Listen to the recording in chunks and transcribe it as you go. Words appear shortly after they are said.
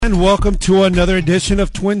And welcome to another edition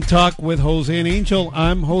of Twin Talk with Jose and Angel.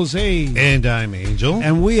 I'm Jose. And I'm Angel.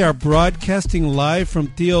 And we are broadcasting live from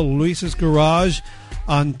Theo Luis's garage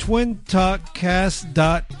on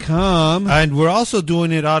twintalkcast.com. And we're also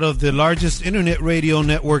doing it out of the largest internet radio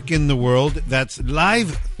network in the world. That's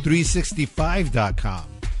live365.com.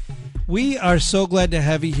 We are so glad to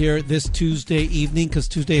have you here this Tuesday evening because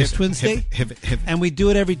Tuesday is Twins Day. And we do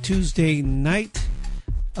it every Tuesday night.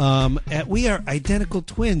 We are identical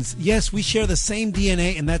twins. Yes, we share the same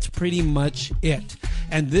DNA, and that's pretty much it.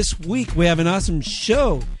 And this week, we have an awesome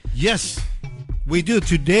show. Yes, we do.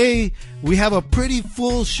 Today, we have a pretty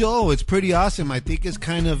full show. It's pretty awesome. I think it's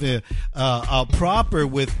kind of a proper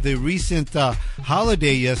with the recent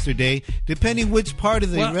holiday yesterday, depending which part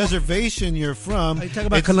of the reservation you're from. Are you talking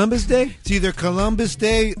about Columbus Day? It's either Columbus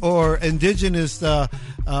Day or Indigenous Day.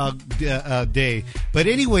 But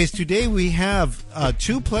anyways, today we have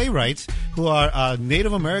two playwrights who are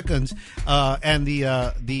Native Americans and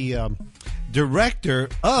the director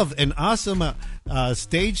of an awesome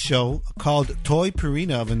stage show called Toi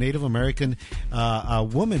Purina, of a Native American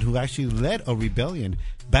woman who actually led a rebellion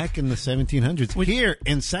back in the 1700s here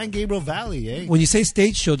in San Gabriel Valley. Eh? When you say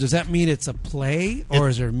stage show, does that mean it's a play or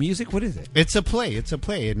is there music? What is it? It's a play. It's a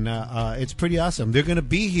play, and it's pretty awesome. They're going to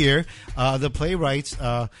be here. The playwrights,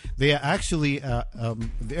 they're actually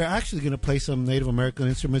going to play some Native American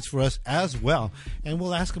instruments for us as well, and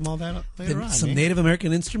we'll ask them all that later on. Some Native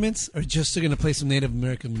American instruments, or just they're going to play some Native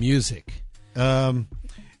American music?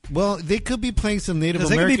 Well, they could be playing some Native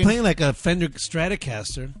American. They could be playing like a Fender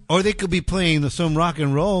Stratocaster. Or they could be playing some rock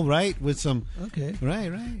and roll, right? With some... Okay.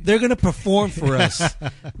 Right. They're going to perform for us,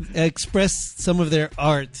 express some of their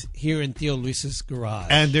art here in Theo Luis's garage.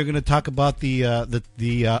 And they're going to talk about the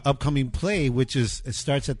upcoming play, which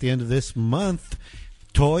starts at the end of this month,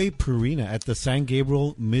 Toi Purina, at the San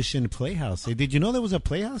Gabriel Mission Playhouse. Hey, did you know there was a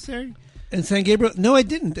playhouse there? In San Gabriel? No, I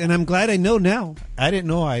didn't, and I'm glad I know now. I didn't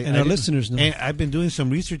know. And our listeners know. And I've been doing some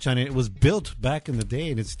research on it. It was built back in the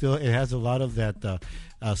day, and it has a lot of that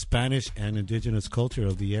Spanish and indigenous culture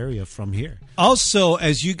of the area from here. Also,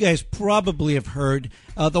 as you guys probably have heard,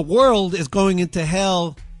 the world is going into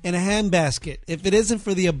hell in a handbasket. If it isn't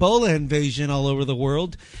for the Ebola invasion all over the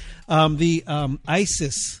world, the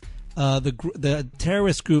ISIS... the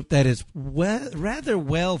terrorist group that is rather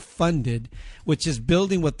well funded, which is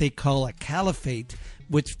building what they call a caliphate,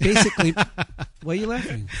 which basically... Why are you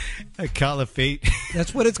laughing? A caliphate.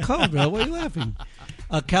 That's what it's called, bro. Why are you laughing?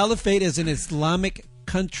 A caliphate is an Islamic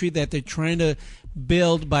country that they're trying to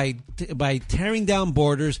build by tearing down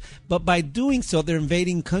borders, but by doing so, they're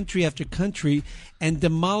invading country after country and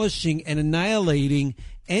demolishing and annihilating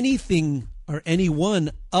anything or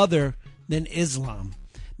anyone other than Islam.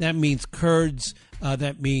 That means Kurds,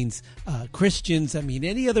 that means Christians, that means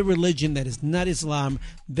any other religion that is not Islam.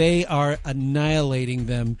 They are annihilating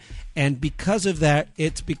them. And because of that,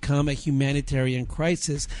 it's become a humanitarian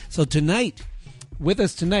crisis. So tonight, with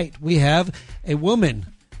us tonight, we have a woman.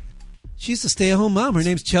 She's a stay-at-home mom. Her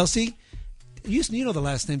name's Chelsea. You know the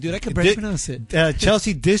last name, dude. I can barely pronounce it.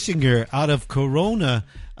 Chelsea Dischinger out of Corona,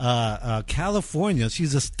 California.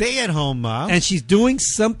 She's a stay-at-home mom, and she's doing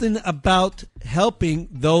something about helping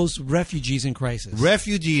those refugees in crisis.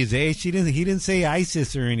 Refugees, eh? He didn't say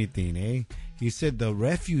ISIS or anything, eh? He said the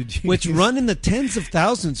refugees, which run in the tens of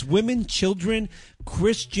thousands: women, children,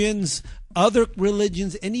 Christians, other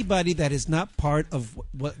religions, anybody that is not part of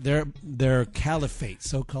what their caliphate,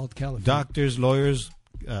 so-called caliphate. Doctors, lawyers.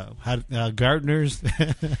 Gardeners.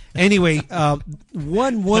 Anyway,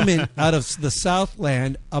 one woman out of the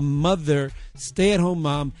Southland, a mother, stay-at-home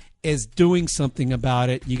mom, is doing something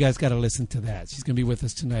about it. You guys got to listen to that. She's going to be with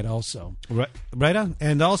us tonight also. Right on.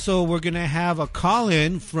 And also we're going to have a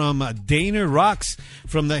call-in from Dana Rocks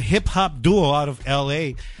from the hip-hop duo out of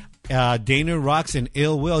L.A. Dana Rocks and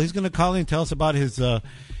Ill Will. He's going to call in and tell us about his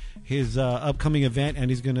upcoming event,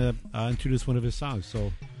 and he's going to introduce one of his songs.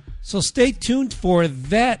 So stay tuned for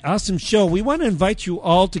that awesome show. We want to invite you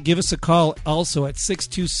all to give us a call also at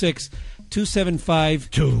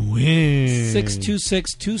 626-275 to win.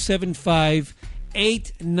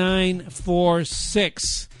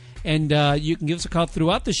 626-275-8946. And you can give us a call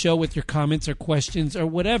throughout the show with your comments or questions or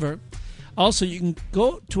whatever. Also, you can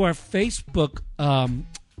go to our Facebook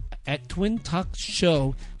at Twin Talk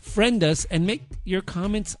Show, friend us, and make your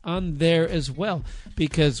comments on there as well,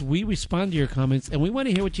 because we respond to your comments and we want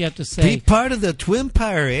to hear what you have to say. Be part of the Twin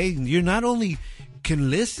Pyre, eh? You're not only can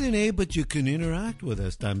listen, but you can interact with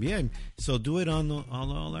us también. So do it on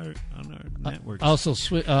all our networks. Also,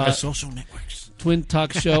 our social networks. Twin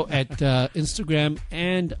Talk Show at Instagram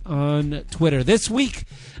and on Twitter. This week,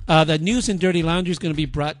 the News and Dirty Laundry is going to be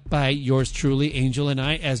brought by yours truly, Angel and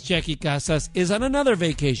I, as Jackie Casas is on another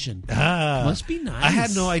vacation. Must be nice. I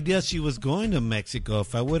had no idea she was going to Mexico.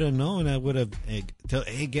 If I would have known, I would have told,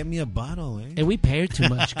 hey, get me a bottle. And we pay her too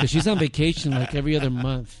much because she's on vacation like every other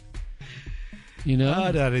month. You know?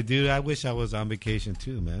 Oh, dude, I wish I was on vacation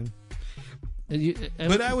too, man.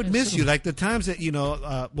 But I would miss you. Like the times that,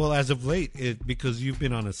 well, as of late, because you've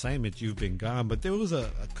been on assignment, you've been gone. But there was a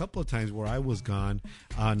couple of times where I was gone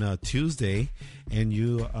on Tuesday, and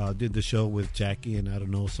you did the show with Jackie and, I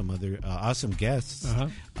don't know, some other awesome guests,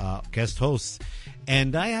 guest hosts.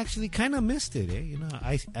 And I actually kind of missed it.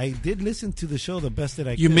 I did listen to the show the best that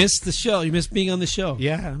I could. You missed the show? You missed being on the show?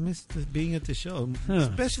 Yeah, I missed being at the show.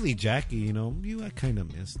 Especially Jackie, you I kind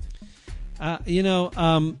of missed.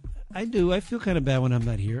 I do. I feel kind of bad when I'm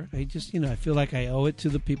not here. I just, I feel like I owe it to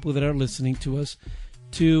the people that are listening to us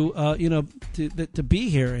to be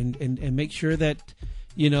here and make sure that,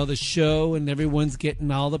 the show and everyone's getting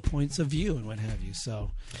all the points of view and what have you.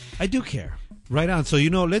 So I do care. Right on. So,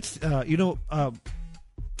 let's, what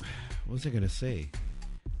was I going to say?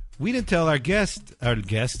 We didn't tell our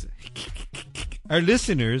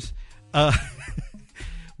listeners,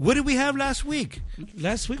 what did we have last week?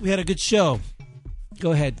 Last week we had a good show.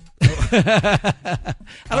 Go ahead. I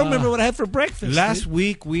don't remember what I had for breakfast. Last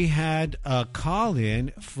week we had a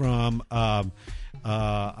call-in from Daniel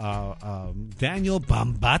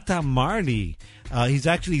Bambata Marley. He's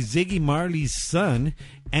actually Ziggy Marley's son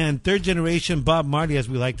and third-generation Bob Marley, as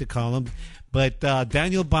we like to call him. But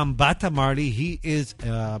Daniel Bambata Marley, he's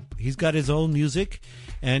got his own music,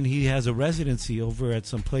 and he has a residency over at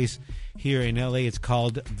some place here in L.A. It's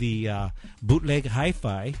called the Bootleg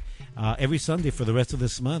Hi-Fi. Every Sunday for the rest of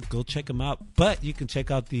this month. Go check them out. But you can check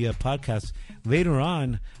out the podcast later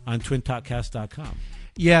on twintalkcast.com.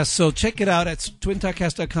 Yeah, so check it out at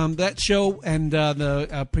twintalkcast.com. That show and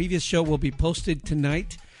the previous show will be posted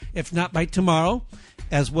tonight, if not by tomorrow,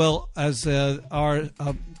 as well as our,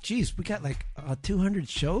 we got like 200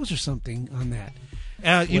 shows or something on that.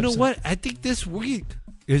 You know what? I think this week,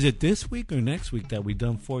 is it this week or next week that we've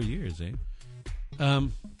done 4 years,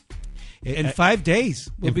 In 5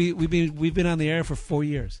 days, we've been on the air for 4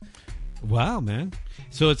 years. Wow, man!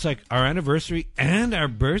 So it's like our anniversary and our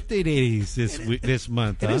birthday days this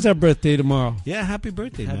month. It is our birthday tomorrow. Yeah, happy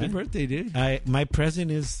birthday, man! Happy birthday, dude! My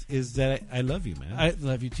present is that I love you, man. I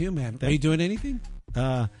love you too, man. Are you doing anything?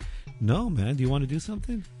 No, man. Do you want to do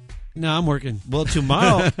something? No, I'm working. Well,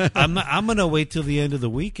 tomorrow I'm gonna wait till the end of the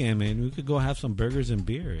weekend, man. We could go have some burgers and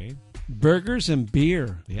beer, eh? Burgers and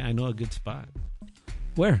beer. Yeah, I know a good spot.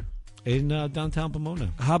 Where? In downtown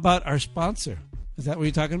Pomona. How about our sponsor? Is that what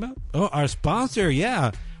you're talking about? Oh, our sponsor,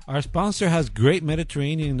 yeah. Our sponsor has great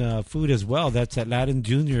Mediterranean food as well. That's at Latin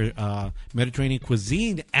Junior Mediterranean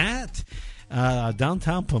Cuisine at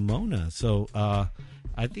downtown Pomona. So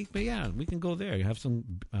I think, yeah, we can go there. Have some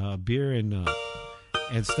beer and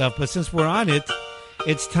stuff. But since we're on it,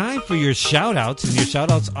 it's time for your shout-outs. And your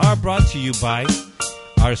shout-outs are brought to you by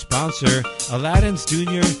our sponsor, Aladdin's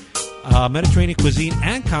Junior Mediterranean Cuisine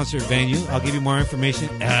and Concert Venue. I'll give you more information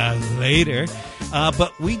later.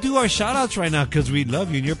 But we do our shout-outs right now because we love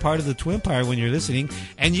you and you're part of the Twin Empire when you're listening.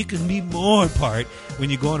 And you can be more part when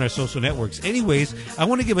you go on our social networks. Anyways, I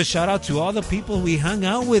want to give a shout-out to all the people we hung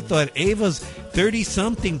out with at Ava's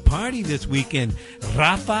 30-something party this weekend.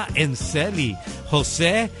 Rafa and Celi,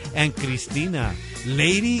 Jose and Cristina,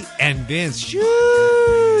 Lady and Vince.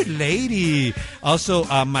 Shoot, Lady. Also,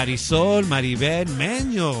 Marisol, Maribel,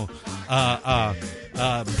 Manuel,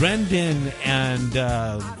 Brendan, and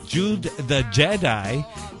Jude the Jedi.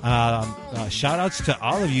 Shout outs to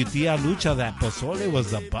all of you. Tia Lucha, that pozole was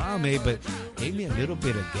the bomb, but gave me a little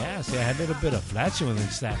bit of gas. I had a little bit of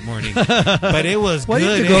flatulence that morning, but it was Why good.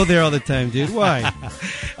 Why do you go there all the time, dude? Why?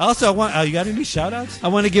 Also, I want you got any shout outs? I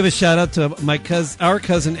want to give a shout out to our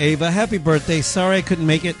cousin Ava. Happy birthday. Sorry I couldn't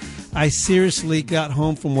make it. I seriously got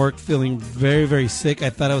home from work feeling very, very sick. I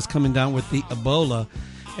thought I was coming down with the Ebola.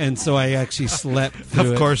 And so I actually slept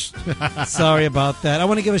through Of course. Sorry about that. I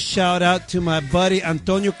want to give a shout out to my buddy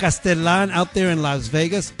Antonio Castellan out there in Las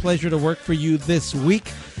Vegas. Pleasure to work for you this week.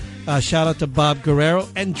 Shout out to Bob Guerrero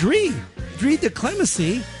and Dree de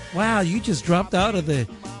Clemency. Wow, you just dropped out of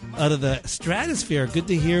the stratosphere. Good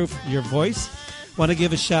to hear your voice. Want to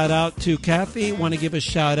give a shout out to Kathy. Want to give a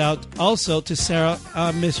shout out also to Sarah.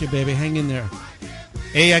 I miss you, baby. Hang in there.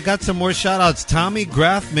 Hey, I got some more shout-outs. Tommy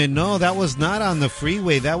Graffman. No, that was not on the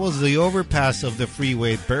freeway. That was the overpass of the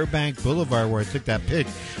freeway, Burbank Boulevard, where I took that pic.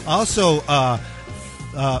 Also,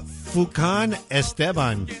 Fucan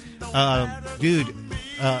Esteban. Dude,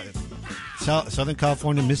 Southern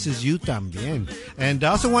California misses you también. And I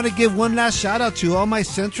also want to give one last shout out to all my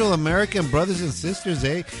Central American brothers and sisters,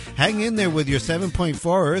 eh? Hang in there with your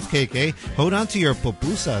 7.4 earthquake, eh? Hold on to your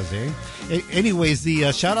pupusas, eh? Anyways,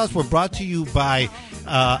 the shout outs were brought to you by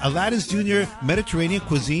Aladdin's Jr. Mediterranean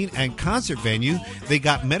Cuisine and Concert Venue. They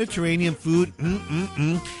got Mediterranean food,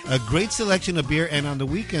 a great selection of beer, and on the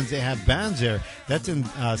weekends they have bands there. That's in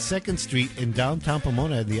 2nd Street in downtown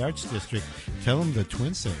Pomona, the Arts District. Tell them the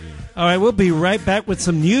Twins sent you. All right, we'll be right back with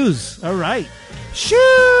some news. All right. Shoo!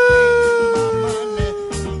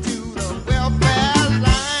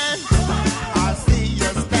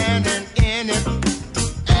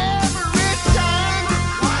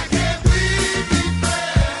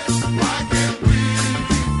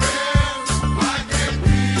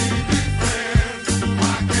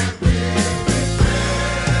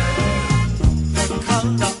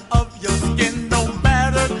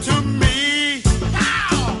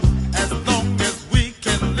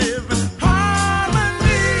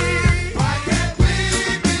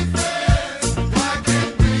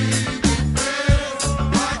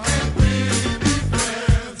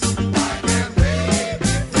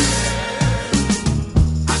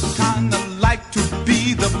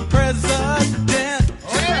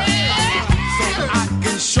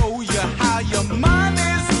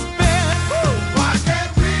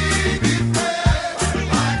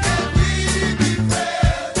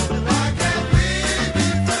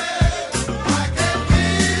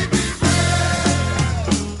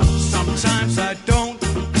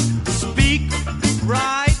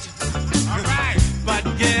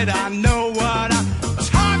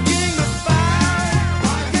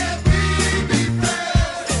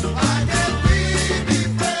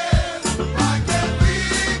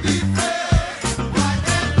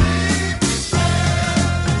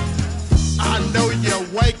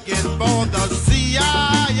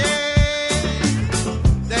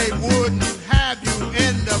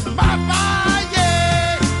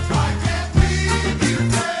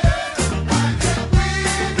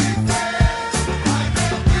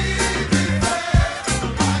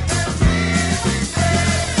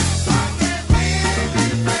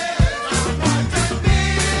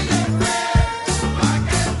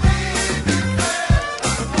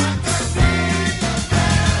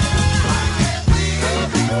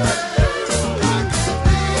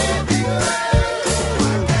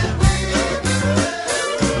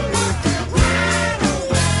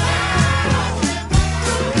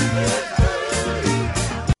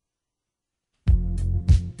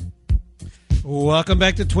 Welcome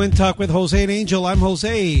back to Twin Talk with Jose and Angel. I'm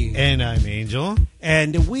Jose. And I'm Angel.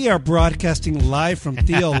 And we are broadcasting live from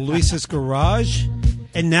Theo Luis's garage.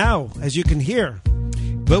 And now, as you can hear,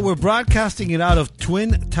 but we're broadcasting it out of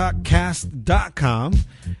twintalkcast.com.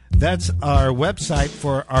 That's our website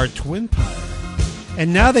for our Twin Pod.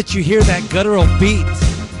 And now that you hear that guttural beat,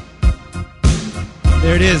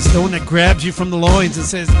 there it is, the one that grabs you from the loins and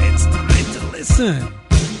says, it's time to listen.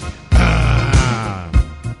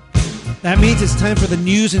 That means it's time for the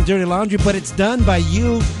news and dirty laundry, but it's done by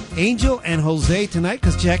you, Angel, and Jose tonight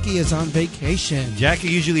because Jackie is on vacation. Jackie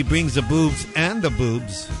usually brings the boobs and the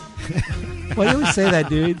boobs. Why do you always say that,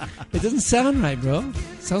 dude? It doesn't sound right, bro.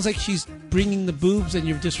 It sounds like she's bringing the boobs and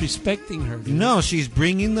you're disrespecting her, dude. No, she's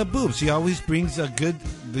bringing the boobs. She always brings a good,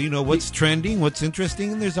 what's trending, what's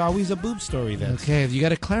interesting, and there's always a boob story. Okay, you got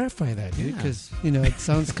to clarify that, dude, because, it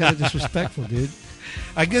sounds kind of disrespectful, dude.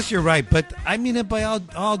 I guess you're right, but I mean it by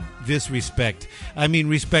all disrespect. I mean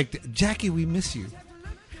respect. Jackie, we miss you.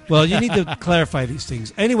 Well, you need to clarify these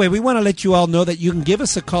things. Anyway, we want to let you all know that you can give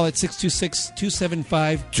us a call at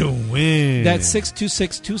 626-275-TWIN. That's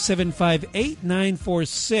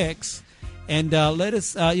 626-275-8946. And let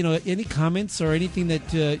us, any comments or anything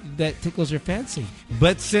that tickles your fancy.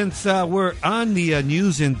 But since we're on the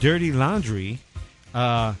news and dirty laundry,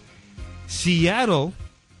 Seattle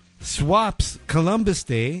swaps Columbus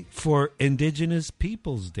Day for Indigenous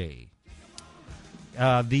Peoples Day.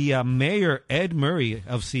 The mayor, Ed Murray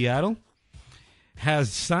of Seattle,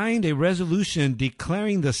 has signed a resolution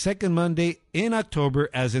declaring the second Monday in October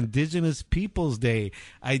as Indigenous Peoples Day.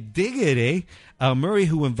 I dig it, eh? Murray,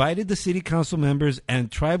 who invited the city council members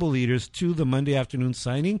and tribal leaders to the Monday afternoon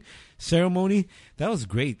signing ceremony, that was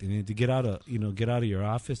great. I mean, to get out of your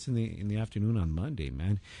office in the afternoon on Monday,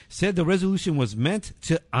 man. Said the resolution was meant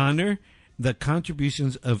to honor the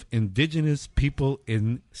contributions of Indigenous people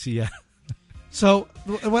in Seattle. So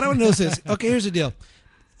what I want to know is this. Okay, here's the deal.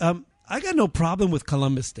 I got no problem with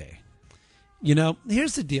Columbus Day. You know,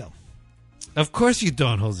 here's the deal. Of course you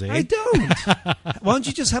don't, Jose. I don't. Why don't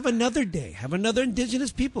you just have another day? Have another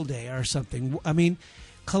Indigenous People Day or something. I mean,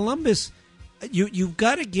 Columbus, you've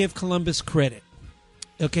got to give Columbus credit.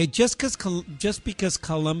 Okay, just because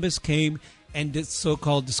Columbus came and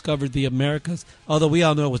so-called discovered the Americas, although we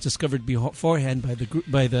all know it was discovered beforehand by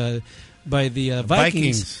the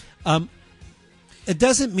Vikings. It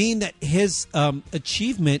doesn't mean that his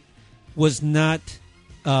achievement was not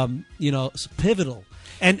pivotal.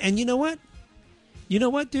 And you know what? You know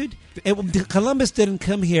what, dude? Columbus didn't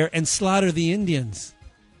come here and slaughter the Indians.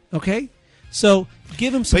 Okay? So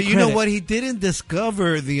give him some credit. But you know what? He didn't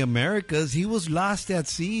discover the Americas. He was lost at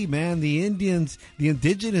sea, man. The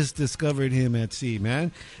indigenous discovered him at sea,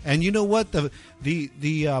 man. And you know what? The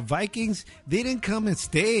Vikings, they didn't come and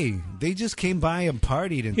stay. They just came by and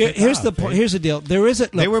partied and here's the point. Here's the deal. There is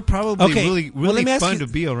they were probably really fun to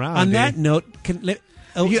be around. On that note, on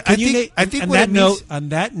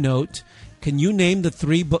that note, can you name the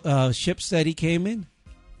 3 ships that he came in?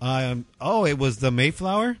 It was the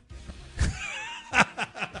Mayflower.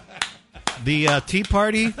 The Tea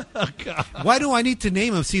Party. Oh, God. Why do I need to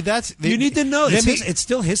name them? See, you need to know. It's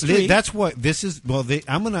still history. That's what this is. Well,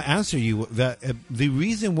 I'm going to answer you that the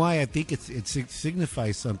reason why I think it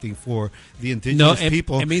signifies something for the indigenous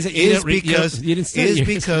people it means that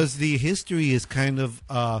because the history is kind of.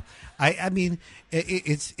 I mean,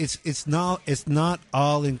 it's not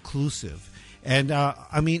all inclusive. And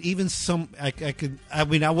I mean, even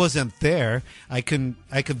I wasn't there. I could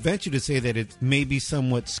venture to say that it may be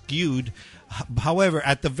somewhat skewed. However,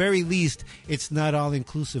 at the very least, it's not all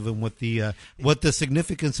inclusive in what the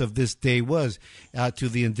significance of this day was to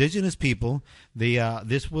the indigenous people.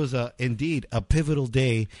 This was indeed a pivotal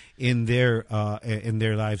day in their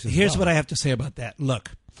lives. Here's what I have to say about that.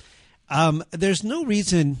 Look, there's no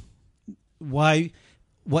reason why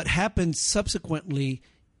what happened subsequently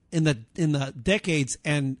in the decades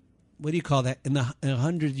and what do you call that in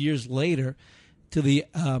 100 years later to the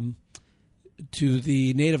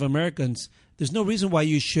Native Americans, there's no reason why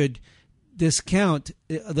you should discount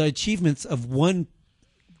the achievements of one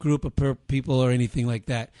group of people or anything like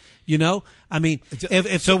that. You know, I mean,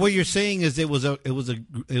 so what you're saying is it was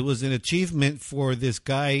an achievement for this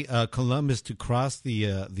guy Columbus to cross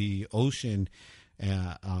the ocean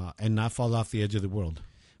and not fall off the edge of the world.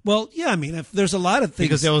 Well, yeah, I mean, there's a lot of things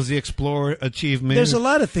because there was the explorer achievement. There's a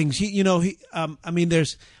lot of things, you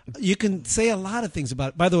can say a lot of things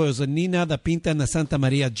about it. By the way, it was a Nina da Pinta na Santa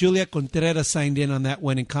Maria. Julia Contreras signed in on that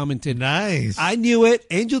one and commented. Nice. I knew it.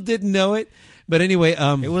 Angel didn't know it. But anyway,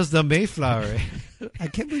 it was the Mayflower. I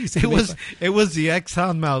can't believe you said it was the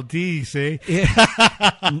Exxon Valdez, eh? Yeah.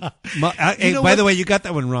 By the way, you got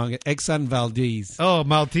that one wrong. Exxon Valdez. Oh,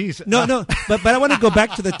 Maltese. No. But I want to go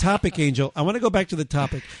back to the topic, Angel. I want to go back to the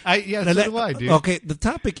topic. So do I, dude. Okay, the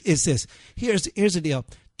topic is this. Here's the deal.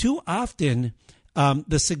 Too often,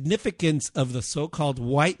 the significance of the so-called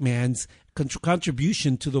white man's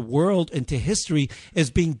contribution to the world and to history is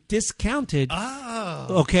being discounted.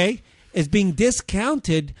 Oh. Okay? Is being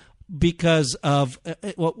discounted because of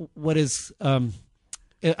what is being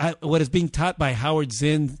taught by Howard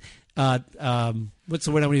Zinn. What's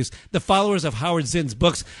the word I want to use? The followers of Howard Zinn's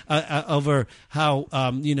books over how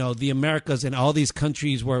the Americas and all these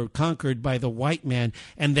countries were conquered by the white man,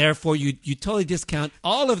 and therefore you totally discount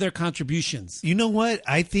all of their contributions. You know what?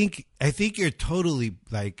 I think you're totally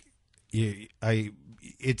like you're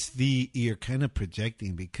kind of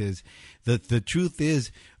projecting because the truth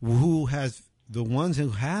is the ones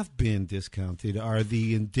who have been discounted are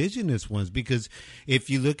the indigenous ones, because if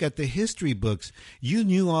you look at the history books, you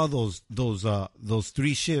knew all those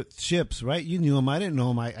 3 ships, right? You knew them. I didn't know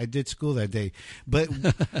them. I did school that day. But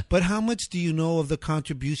how much do you know of the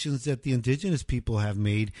contributions that the indigenous people have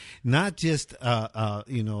made? Not just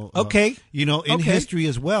in history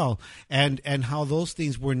as well, and how those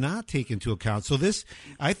things were not taken into account. So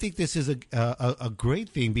I think this is a great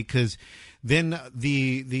thing, because then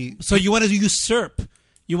so you want to usurp.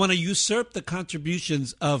 You want to usurp the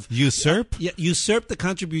contributions of... Usurp? Yeah, usurp the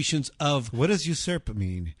contributions of... What does usurp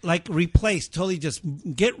mean? Like replace, totally just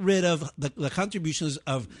get rid of the contributions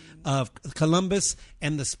of Columbus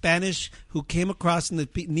and the Spanish who came across in the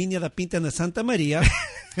Nina da Pinta and the Santa Maria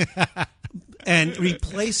and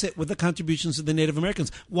replace it with the contributions of the Native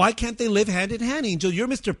Americans. Why can't they live hand in hand, Angel? You're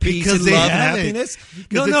Mr. Peace and love and happiness.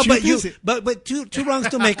 But two wrongs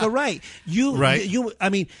don't make a right. I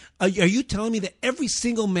mean, are you telling me that every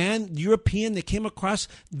single man, European, that came across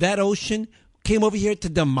that ocean came over here to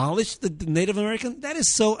demolish the Native American? That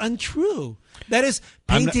is so untrue. That is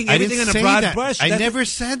painting I everything didn't in a say broad that. brush. I never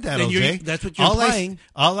said that. Then Okay, that's what you're implying.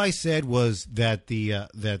 All I said was that the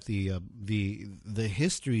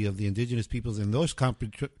history of the indigenous peoples and those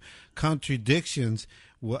contradictions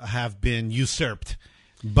have been usurped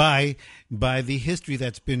by the history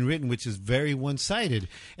that's been written, which is very one-sided.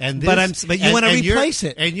 And this, but you want to replace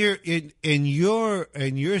it, and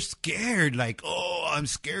you're scared, like, oh, I'm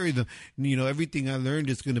scared. Everything I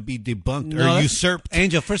learned is going to be debunked or usurped.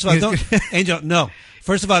 Angel, first of all, don't no.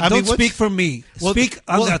 First of all, don't speak for me. Speak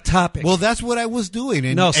on the topic. Well, that's what I was doing,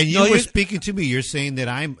 and you were speaking to me. You're saying that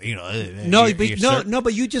I'm,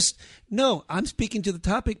 but you just. No, I'm speaking to the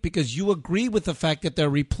topic because you agree with the fact that they're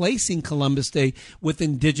replacing Columbus Day with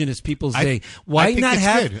Indigenous Peoples Day. Why not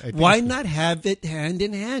have it hand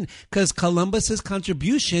in hand? Because Columbus's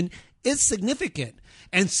contribution is significant,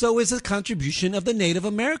 and so is the contribution of the Native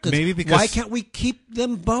Americans. Maybe because why can't we keep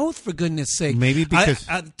them both, for goodness sake? Maybe because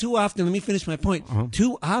too often. Let me finish my point.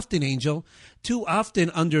 Too often, Angel. Too often,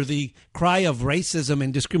 under the cry of racism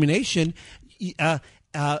and discrimination,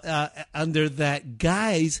 under that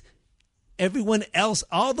guise. Everyone else,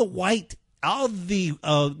 all the white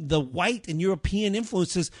and European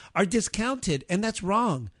influences are discounted, and that's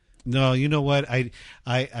wrong. No, you know what?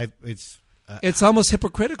 It's almost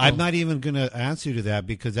hypocritical. I'm not even going to answer to that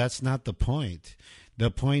because that's not the point. The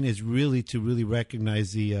point is really to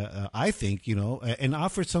recognize I think, and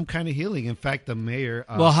offer some kind of healing. In fact, the mayor.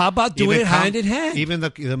 Well, how about doing it hand in hand? Even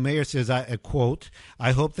the mayor says, I quote,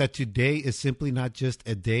 "I hope that today is simply not just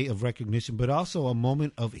a day of recognition, but also a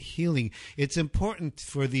moment of healing. It's important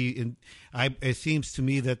for it seems to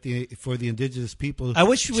me that for the indigenous people, I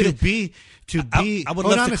wish you would be. I would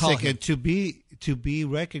love to call him. To be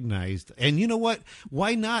recognized. And you know what?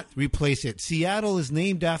 Why not replace it? Seattle is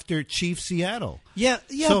named after Chief Seattle. Yeah.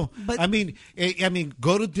 So, but I mean,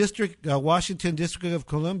 go to Washington District of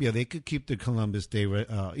Columbia. They could keep the Columbus Day.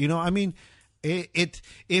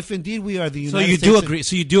 If indeed we are the United States.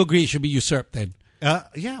 So you do agree it should be usurped then?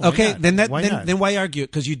 Yeah. Okay. Not? Then why argue it?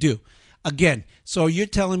 Because you do. Again, so you're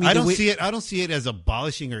telling me I don't see it as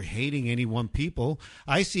abolishing or hating any one people.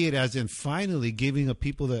 I see it as in finally giving a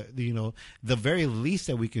people the very least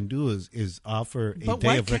that we can do is offer a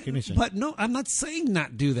day of recognition. But no, I'm not saying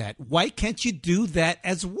not do that. Why can't you do that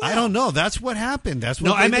as well? I don't know. That's what happened. That's what.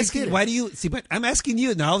 No, I'm asking. Why do you see? But I'm asking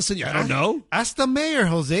you now. All of a sudden, I don't know. Ask the mayor,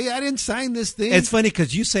 Jose. I didn't sign this thing. It's funny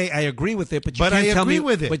because you say I agree with it, but you can't tell me.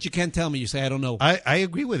 With it. But you can't tell me. You say I don't know. I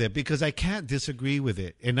agree with it because I can't disagree with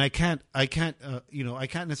it, and I can't I can't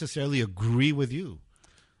necessarily agree with you.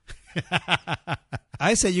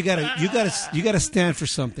 I say you gotta stand for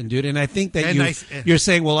something, dude. And I think that you're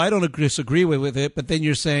saying, well, I don't disagree with it, but then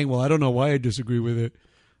you're saying, well, I don't know why I disagree with it.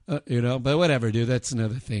 But whatever, dude. That's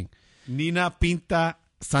another thing. Nina Pinta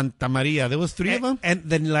Santa Maria. There was three of them? And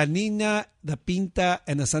then La Nina, the Pinta,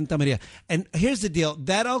 and the Santa Maria. And here's the deal.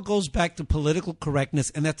 That all goes back to political correctness,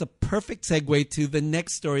 and that's a perfect segue to the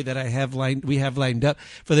next story that we have lined up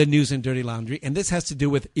for the News and Dirty Laundry. And this has to do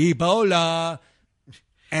with Ebola.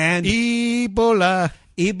 And Ebola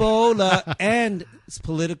and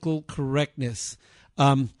political correctness.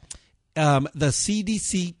 The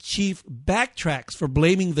CDC chief backtracks for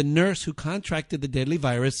blaming the nurse who contracted the deadly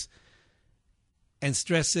virus and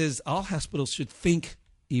stresses all hospitals should think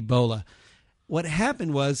Ebola. What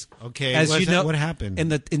happened was, what happened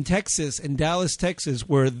in Texas, in Dallas, Texas,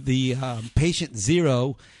 where the patient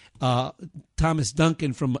zero, Thomas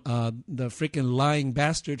Duncan from the freaking lying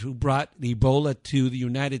bastard who brought Ebola to the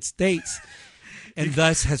United States, and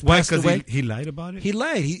thus has passed away. He lied about it? He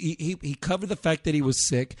lied. He covered the fact that he was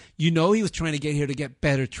sick. He was trying to get here to get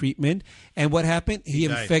better treatment. And what happened? He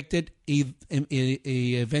infected. He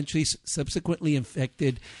eventually, subsequently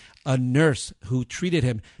infected a nurse who treated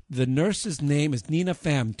him. The nurse's name is Nina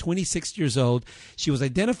Pham, 26 years old. She was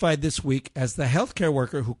identified this week as the healthcare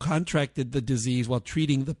worker who contracted the disease while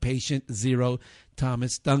treating the patient zero,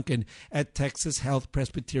 Thomas Duncan, at Texas Health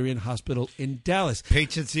Presbyterian Hospital in Dallas.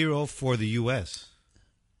 Patient zero for the U.S.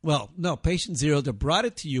 Well, no, patient zero that brought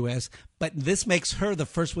it to U.S., but this makes her the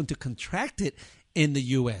first one to contract it in the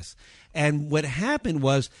U.S. And what happened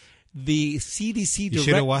was the CDC director... You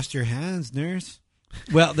should have washed your hands, nurse.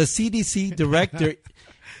 Well, the CDC director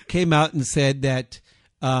came out and said that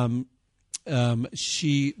that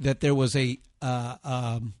there was a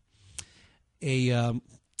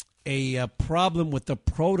problem with the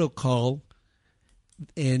protocol,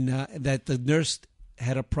 and that the nurse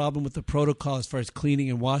had a problem with the protocol as far as cleaning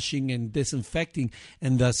and washing and disinfecting,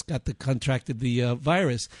 and thus contracted the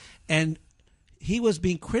virus. And he was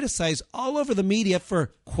being criticized all over the media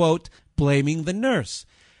for, quote, blaming the nurse.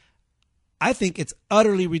 I think it's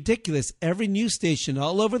utterly ridiculous. Every news station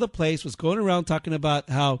all over the place was going around talking about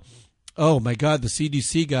how, oh my God, the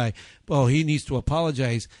CDC guy, well, he needs to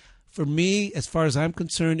apologize. For me, as far as I'm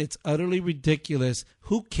concerned, it's utterly ridiculous.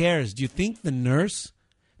 Who cares? Do you think the nurse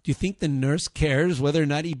cares whether or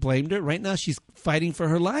not he blamed her? Right now, she's fighting for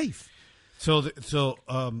her life. So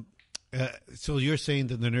you're saying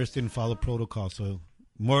that the nurse didn't follow protocol. So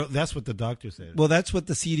that's what the doctor said. Well, that's what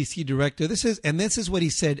the CDC director. This is what he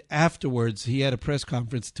said afterwards. He had a press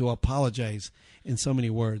conference to apologize in so many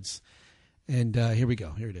words. And here we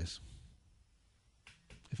go. Here it is.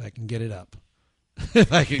 If I can get it up.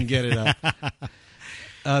 If I can get it up.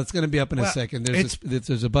 It's going to be up in a second.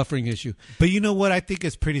 There's a buffering issue. But you know what? I think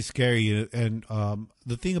it's pretty scary. And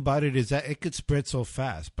the thing about it is that it could spread so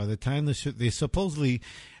fast. By the time they supposedly,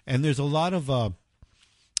 and there's a lot of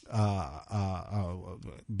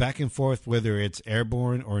back and forth whether it's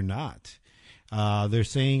airborne or not. They're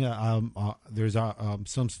saying there's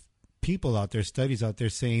some people out there, studies out there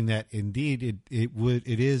saying that indeed it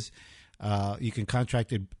is. You can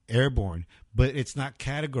contract it airborne, but it's not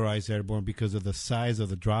categorized airborne because of the size of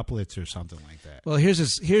the droplets or something like that. Well, here's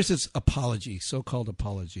his apology, so-called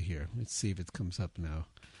apology here. Let's see if it comes up now.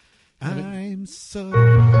 I'm so...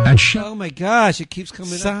 oh, my gosh, it keeps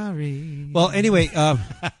coming sorry. Up. Well, anyway, put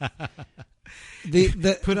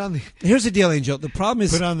on the... Here's the deal, Angel. The problem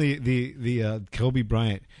is... Put on the Kobe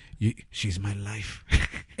Bryant. She's my life.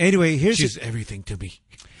 Anyway, she's everything to me.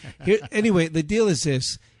 Anyway, the deal is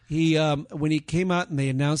this. He when he came out and they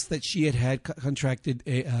announced that she had contracted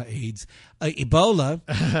AIDS, Ebola.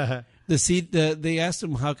 They asked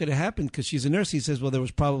him how could it happen because she's a nurse. He says, well, there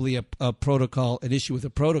was probably a protocol, an issue with a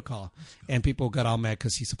protocol, and people got all mad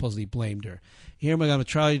because he supposedly blamed her. Here I'm going to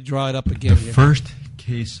try to draw it up again. The first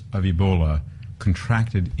case of Ebola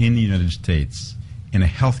contracted in the United States in a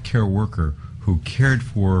healthcare worker who cared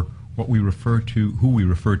for who we refer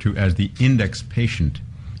to as the index patient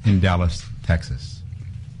in Dallas, Texas.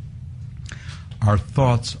 Our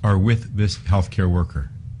thoughts are with this healthcare worker.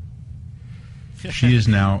 She is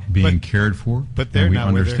now being cared for, but and we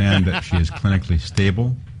understand that she is clinically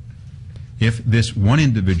stable. If this one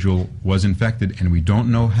individual was infected, and we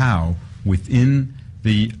don't know how, within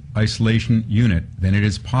the isolation unit, then it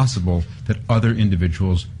is possible that other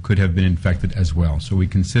individuals could have been infected as well. So we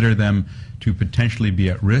consider them to potentially be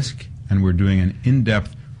at risk, and we're doing an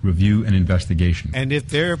in-depth review and investigation. And if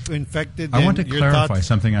they're infected, I want to clarify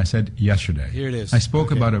something I said yesterday. Here it is. I spoke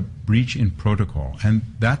about a breach in protocol, and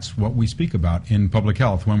that's what we speak about in public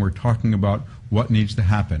health when we're talking about what needs to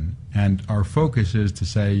happen. And our focus is to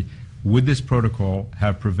say, would this protocol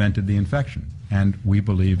have prevented the infection? And we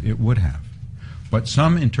believe it would have. But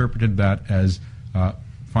some interpreted that as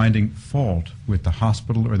finding fault with the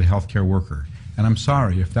hospital or the healthcare worker. And I'm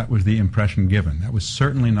sorry if that was the impression given. That was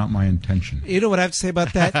certainly not my intention. You know what I have to say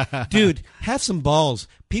about that? Dude, have some balls.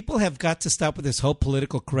 People have got to stop with this whole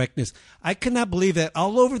political correctness. I cannot believe that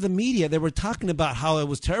all over the media they were talking about how it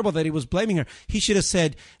was terrible that he was blaming her. He should have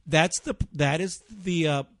said, that is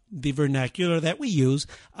the vernacular that we use.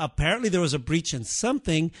 Apparently there was a breach in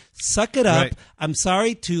something. Suck it up. Right. I'm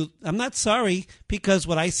not sorry because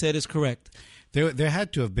what I said is correct. There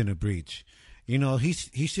had to have been a breach. You know,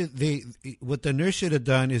 what the nurse should have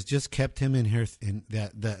done is just kept him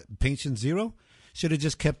the patient zero should have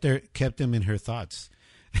just kept him in her thoughts.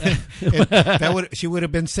 She would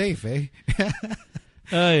have been safe, eh?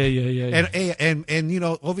 Yeah. And you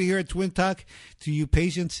know, over here at Twin Talk, to you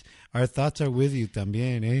patients, our thoughts are with you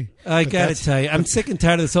también, eh? I got to tell you, I'm sick and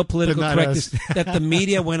tired of this whole political correctness that the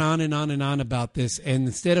media went on and on and on about this. And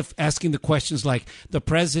instead of asking the questions like the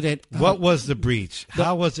president... What was the breach?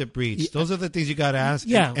 How was it breached? Those are the things you got to ask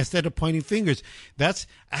instead of pointing fingers.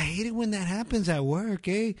 I hate it when that happens at work,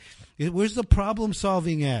 eh? Where's the problem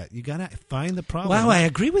solving at? You got to find the problem. Wow, I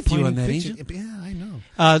agree with you on that, Angel. Yeah, I know.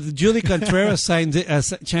 Julie Contreras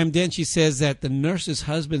chimed in. She says that the nurse's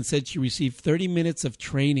husband said she received 30 minutes of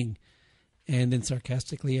training. And then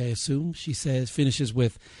sarcastically, I assume, she finishes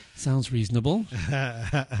with, sounds reasonable.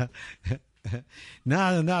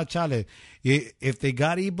 No, Charlie. If they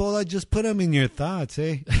got Ebola, just put them in your thoughts,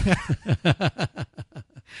 eh?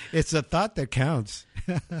 It's a thought that counts.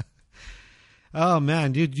 Oh,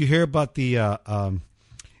 man. Did you hear about the, a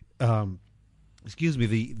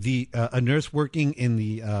nurse working in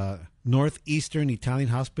the northeastern Italian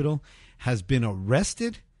hospital has been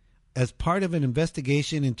arrested as part of an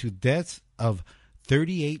investigation into deaths of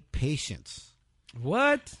 38 patients.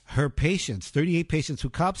 What? Her patients, 38 patients who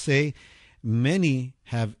cops say many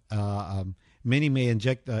may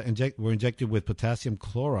were injected with potassium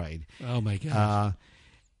chloride. Oh my God.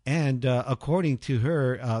 And according to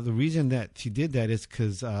her, the reason that she did that is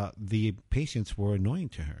because the patients were annoying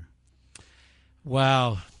to her.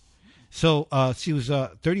 Wow. So she was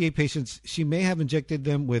 38 patients. She may have injected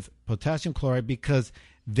them with potassium chloride because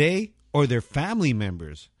they or their family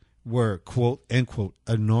members were, quote, end quote,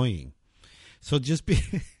 annoying. So just be,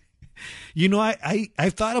 I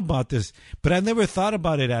thought about this, but I never thought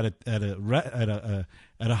about it at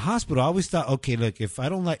a hospital. I always thought, okay, look, if I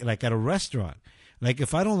don't like at a restaurant, like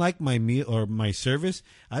if I don't like my meal or my service,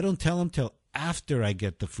 I don't tell them till after I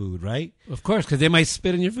get the food, right? Of course, because they might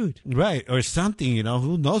spit in your food. Right, or something,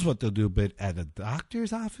 who knows what they'll do. But at a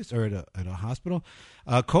doctor's office or at a hospital,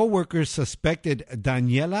 co-workers suspected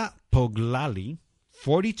Daniela Poglali,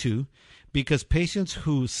 42, because patients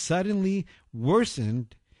who suddenly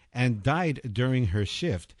worsened and died during her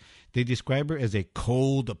shift. They describe her as a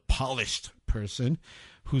cold, polished person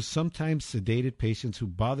who sometimes sedated patients who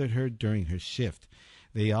bothered her during her shift.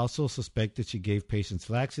 They also suspected she gave patients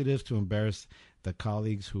laxatives to embarrass the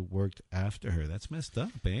colleagues who worked after her. That's messed up,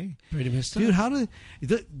 eh? Pretty messed Dude, up.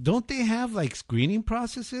 Don't they have like screening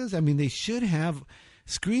processes? I mean, they should have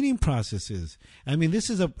screening processes. I mean, this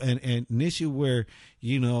is an issue where,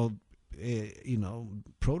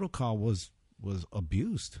 protocol was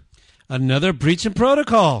abused. Another breach in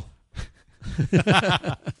protocol.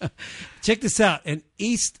 Check this out. In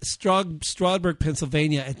East Stroudsburg,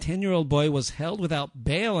 Pennsylvania, a 10-year-old boy was held without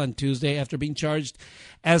bail on Tuesday after being charged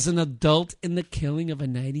as an adult in the killing of a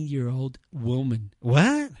 90-year-old woman.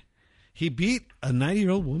 What? He beat a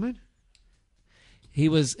 90-year-old woman?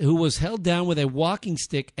 Who was held down with a walking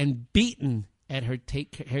stick and beaten at her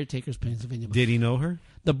Caretakers, Pennsylvania. Did he know her?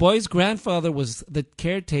 The boy's grandfather was the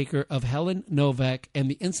caretaker of Helen Novak, and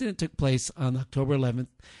the incident took place on October 11th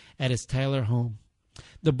at his Tyler home.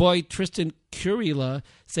 The boy, Tristan Curila,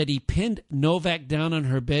 said he pinned Novak down on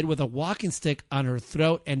her bed with a walking stick on her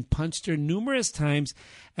throat and punched her numerous times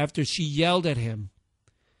after she yelled at him.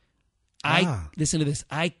 Listen to this.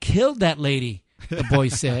 I killed that lady, the boy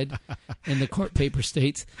said, and the court paper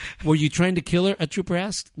states. Were you trying to kill her? A trooper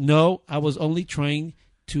asked. No, I was only trying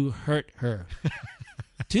to hurt her.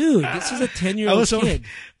 Dude, this is a 10-year-old kid.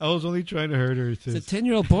 I was only trying to hurt her. It's a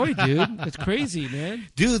 10-year-old boy, dude. It's crazy, man.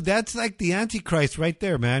 Dude, that's like the Antichrist right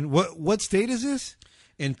there, man. What state is this?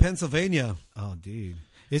 In Pennsylvania. Oh, dude.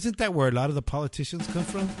 Isn't that where a lot of the politicians come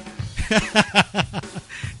from?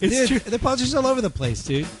 It's true. The politicians all over the place,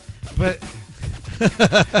 dude. But,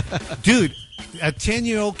 dude, a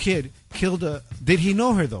 10-year-old kid killed a... Did he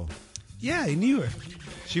know her, though? Yeah, he knew her.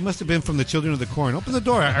 She must have been from the Children of the Corn. Open the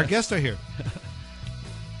door. Our guests are here.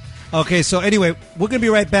 Okay, so anyway, we're going to be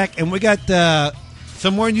right back, and we got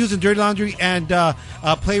some more news in Dirty Laundry and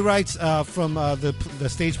playwrights from the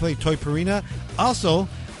stage play Toy Purina. Also,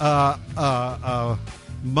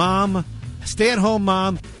 stay-at-home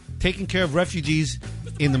mom taking care of refugees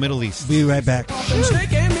in the Middle East. Be right back.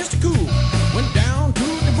 Snake and Mr. Cool went down to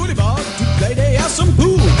the boulevard to play they have some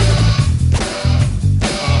pool.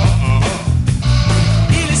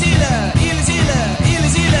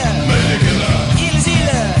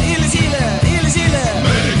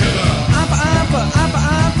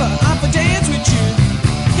 I'm for dance with you.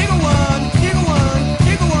 Here go one, here go one,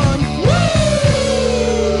 here go one. Woo!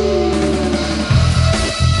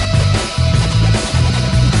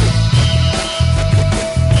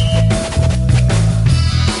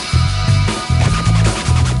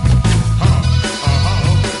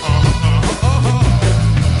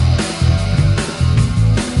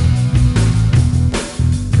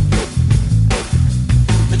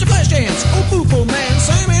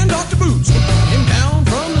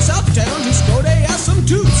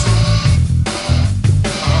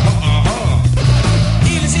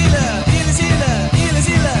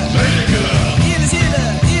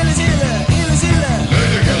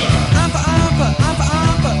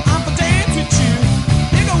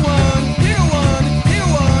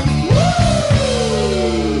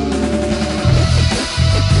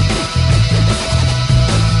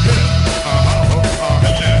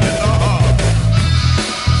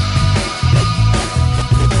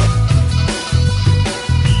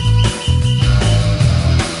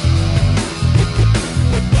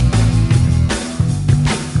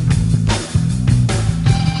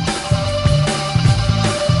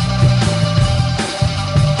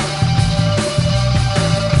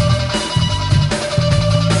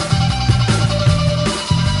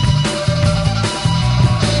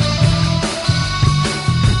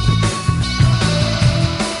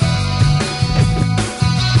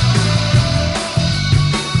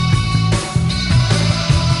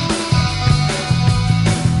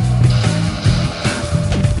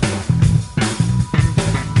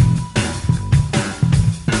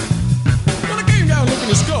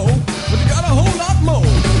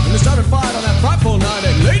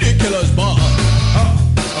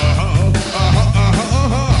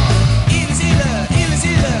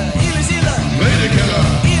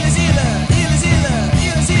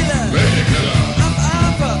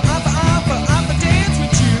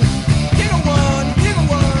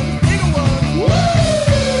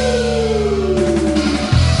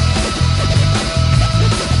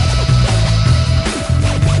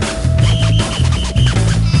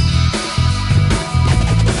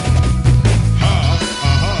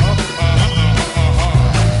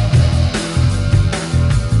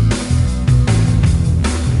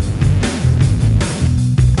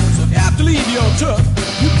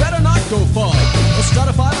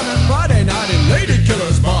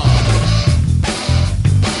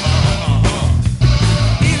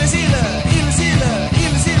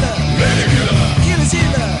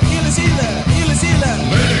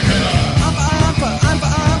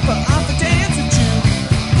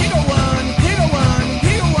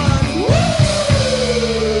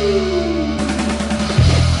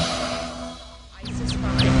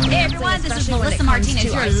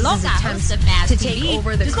 Forces' Loca, attempts host of Maz to TV. take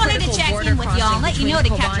over the Just wanted to critical check border in with y'all and let you know to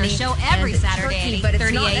catch our crossing show between every Kobani Saturday and at Turkey, but it's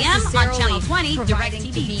 8:30 not a.m. on necessarily Channel 20, providing to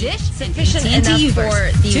DirecTV be Dish, and sufficient AT&T enough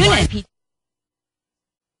Uverse. for the Tune in. YPG.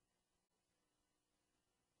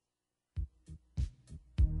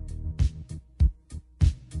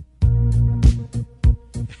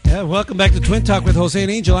 Yeah, welcome back to Twin Talk with Jose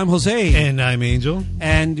and Angel. I'm Jose. And I'm Angel.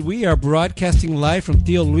 And we are broadcasting live from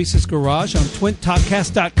Theo Luis's garage on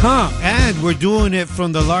twintalkcast.com. And we're doing it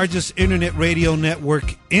from the largest internet radio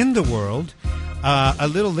network in the world. A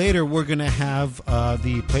little later, we're going to have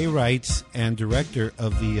the playwrights and director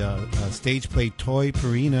of the stage play Toy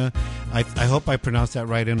Purina. I hope I pronounced that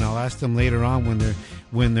right, and I'll ask them later on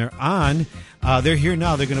when they're on. They're here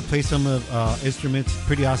now. They're going to play some instruments.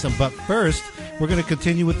 Pretty awesome. But first, we're going to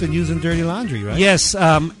continue with the news and dirty laundry, right? Yes.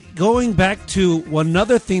 Going back to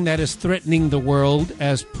another thing that is threatening the world,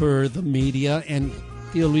 as per the media and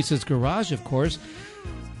Theo Luis's garage, of course.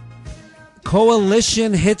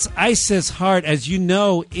 Coalition hits ISIS hard. As you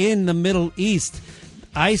know, in the Middle East,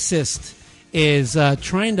 ISIS is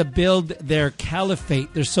trying to build their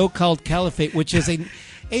caliphate, their so-called caliphate, which is a...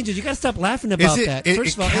 Angel, you got to stop laughing about that.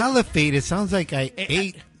 First of all, caliphate, it sounds like I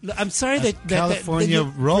ate... I'm sorry that California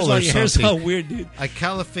that roll all, or your hair's something. so weird, dude. A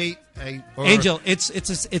caliphate... Angel,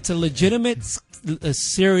 it's a legitimate, a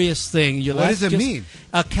serious thing. What does it mean?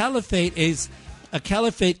 A caliphate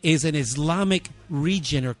is an Islamic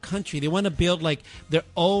region or country. They want to build like their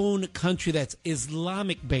own country that's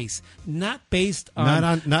Islamic based, not based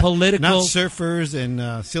on political, not surfers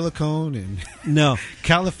and silicone and no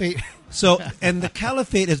caliphate. So, and the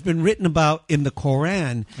caliphate has been written about in the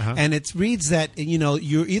Quran, and it reads that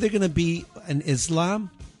you're either going to be an Islam,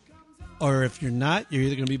 or if you're not, you're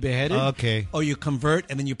either going to be beheaded, or you convert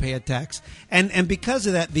and then you pay a tax. And because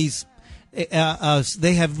of that, these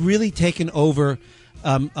they have really taken over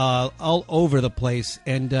all over the place,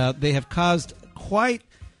 and they have caused quite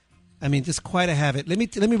a havoc. Let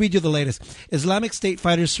me read you the latest. Islamic State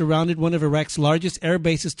fighters surrounded one of Iraq's largest air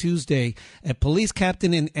bases Tuesday. A police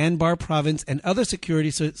captain in Anbar province and other security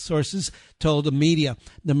sources told the media.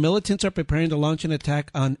 The militants are preparing to launch an attack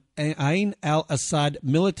on Ain al-Assad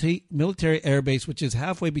military airbase, which is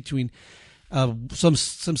halfway between some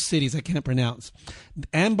cities I can't pronounce.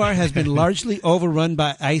 Anbar has been largely overrun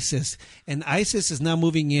by ISIS, and ISIS is now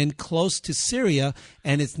moving in close to Syria,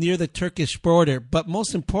 and it's near the Turkish border. But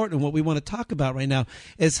most important, what we want to talk about right now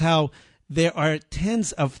is how there are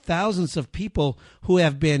tens of thousands of people who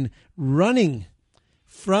have been running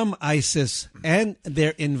from ISIS and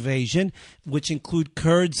their invasion, which include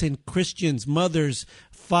Kurds and Christians, mothers,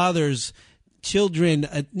 fathers, children,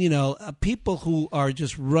 people who are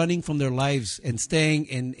just running from their lives and staying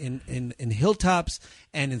in hilltops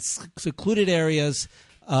and in secluded areas,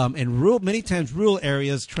 and many times rural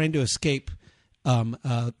areas, trying to escape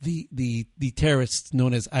the terrorists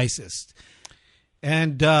known as ISIS.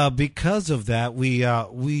 And because of that,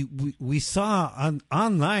 we saw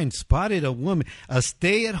online, spotted a woman, a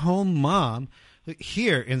stay-at-home mom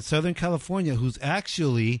here in Southern California, who's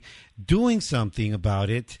actually doing something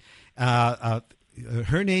about it.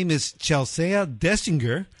 Her name is Chelsea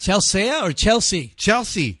Dessinger. Chelsea or Chelsea?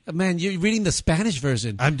 Chelsea. Man, you're reading the Spanish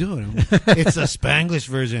version. I'm doing it. It's a Spanglish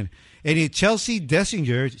version. And Chelsea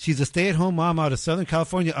Dessinger, she's a stay-at-home mom out of Southern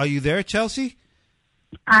California. Are you there, Chelsea?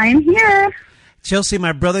 I'm here. Chelsea,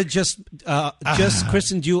 my brother just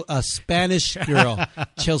christened you a Spanish girl,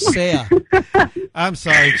 Chelsea. I'm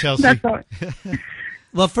sorry, Chelsea. That's all right.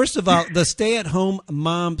 Well, first of all, the stay-at-home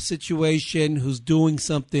mom situation who's doing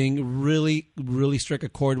something really, really struck a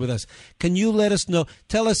chord with us. Can you let us know?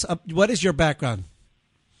 Tell us, what is your background?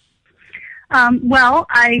 Well,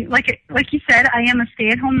 like you said, I am a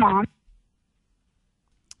stay-at-home mom.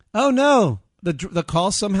 Oh no, the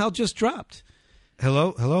call somehow just dropped.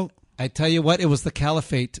 Hello. I tell you what, it was the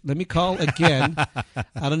caliphate. Let me call again.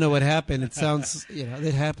 I don't know what happened. It sounds,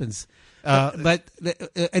 it happens. But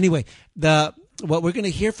anyway, what we're going to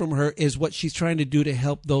hear from her is what she's trying to do to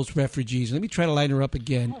help those refugees. Let me try to line her up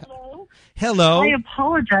again. Hello. I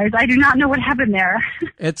apologize. I do not know what happened there.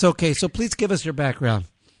 It's okay. So please give us your background.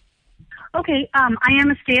 Okay. I am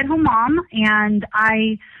a stay-at-home mom, and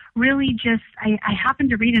I really I happened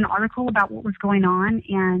to read an article about what was going on,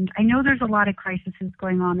 and I know there's a lot of crises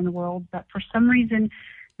going on in the world, but for some reason,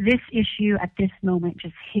 this issue at this moment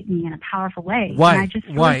just hit me in a powerful way. Why? And I just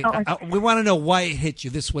really Why? felt like, We want to know why it hit you,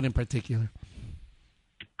 this one in particular.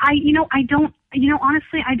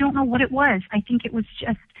 Honestly, I don't know what it was. I think it was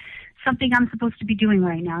just something I'm supposed to be doing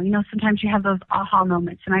right now. Sometimes you have those aha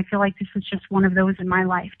moments, and I feel like this was just one of those in my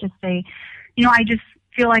life. To say, I just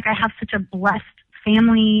feel like I have such a blessed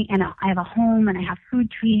family, and I have a home, and I have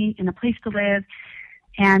food to eat, and a place to live.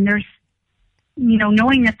 And there's,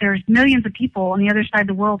 knowing that there's millions of people on the other side of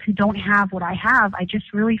the world who don't have what I have, I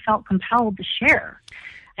just really felt compelled to share,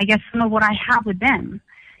 I guess, some of what I have with them.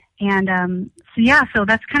 And so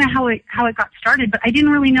that's kind of how it got started. But I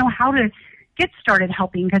didn't really know how to get started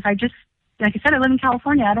helping because I just, like I said, I live in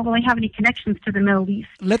California. I don't really have any connections to the Middle East.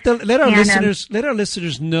 Let our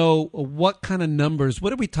listeners know what kind of numbers.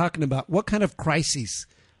 What are we talking about? What kind of crises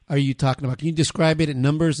are you talking about? Can you describe it in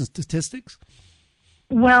numbers and statistics?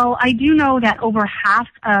 Well, I do know that over half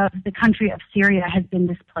of the country of Syria has been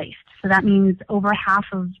displaced. So that means over half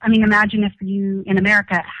of, imagine if in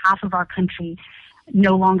America, half of our country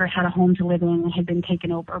no longer had a home to live in and had been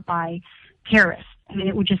taken over by terrorists.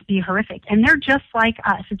 It would just be horrific. And they're just like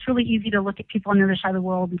us. It's really easy to look at people on the other side of the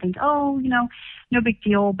world and think, no big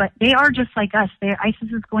deal. But they are just like us. ISIS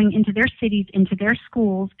is going into their cities, into their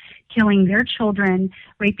schools, killing their children,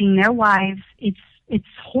 raping their wives. It's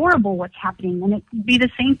horrible what's happening. And it'd be the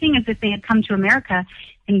same thing as if they had come to America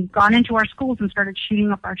and gone into our schools and started shooting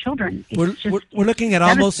up our children. We're looking at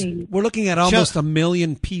almost a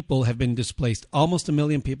million people have been displaced. Almost a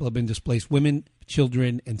million people have been displaced. Women,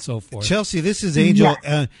 children, and so forth. Chelsea, this is Angel,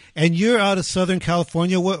 Yes. And you're out of Southern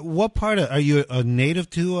California. What part are you a native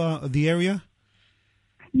to the area?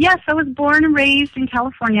 Yes, I was born and raised in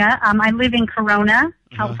California. I live in Corona,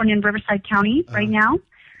 California, in Riverside County right now.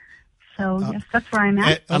 So, yes, that's where I'm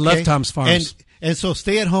at. I love Tom's Farms. And so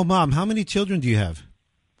stay-at-home mom, how many children do you have?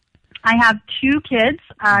 I have 2 kids.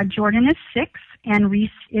 Jordan is 6 and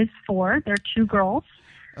Reese is 4. They're 2 girls.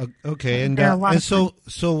 Okay, and so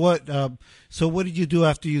what did you do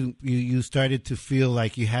after you started to feel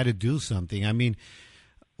like you had to do something?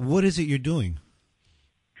 What is it you're doing?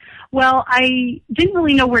 Well, I didn't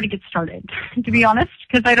really know where to get started, to be honest,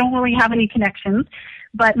 because I don't really have any connections.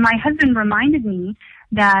 But my husband reminded me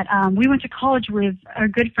that we went to college with our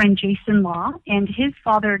good friend Jason Law, and his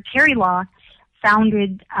father, Terry Law,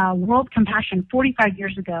 founded World Compassion 45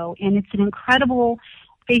 years ago, and it's an incredible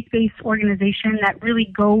faith-based organization that really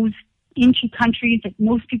goes into countries that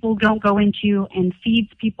most people don't go into and feeds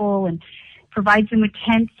people and provides them with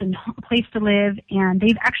tents and a place to live. And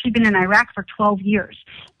they've actually been in Iraq for 12 years.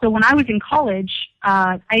 So when I was in college,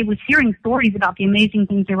 I was hearing stories about the amazing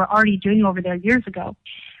things they were already doing over there years ago.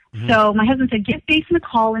 Mm-hmm. So my husband said, give Jason a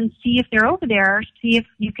call and see if they're over there, see if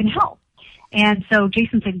you can help. And so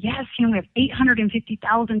Jason said, yes, we have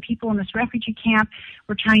 850,000 people in this refugee camp.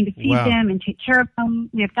 We're trying to feed them and take care of them.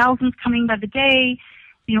 We have thousands coming by the day.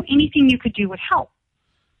 Anything you could do would help.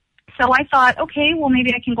 So I thought, okay, well,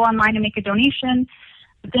 maybe I can go online and make a donation.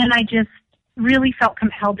 But then I just really felt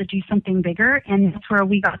compelled to do something bigger. And that's where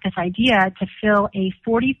we got this idea to fill a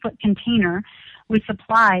 40-foot container with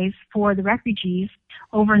supplies for the refugees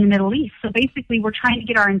over in the Middle East. So basically, we're trying to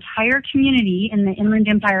get our entire community in the Inland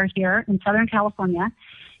Empire here in Southern California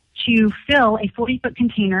to fill a 40-foot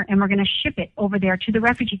container, and we're going to ship it over there to the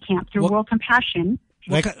refugee camp through World Compassion.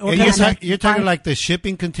 You're talking like the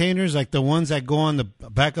shipping containers, like the ones that go on the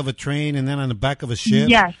back of a train and then on the back of a ship?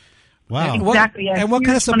 Yes. Wow. Exactly. Yes. And what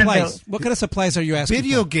kind of supplies? What kind of supplies are you asking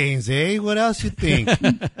Video for? games, eh? What else you think?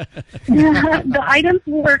 The items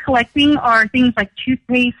we're collecting are things like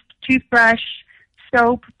toothpaste, toothbrush,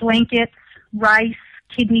 soap, blankets, rice,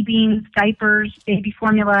 kidney beans, diapers, baby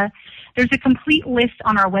formula. There's a complete list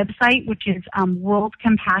on our website, which is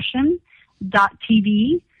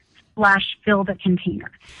worldcompassion.tv/fill the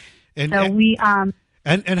container.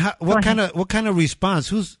 What kind of response?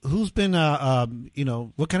 Who's been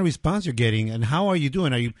what kind of response you're getting, and how are you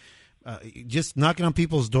doing? Are you just knocking on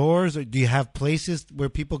people's doors, or do you have places where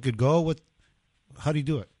people could go? How do you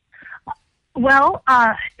do it? Well,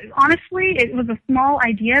 honestly, it was a small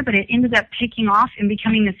idea, but it ended up taking off and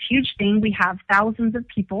becoming this huge thing. We have thousands of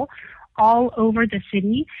people all over the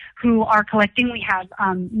city who are collecting. We have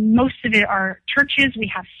most of it are churches. We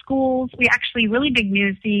have schools. We actually, really big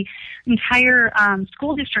news, the entire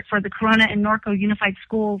school district for the Corona and Norco Unified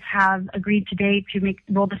Schools have agreed today to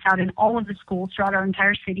roll this out in all of the schools throughout our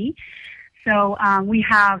entire city. So we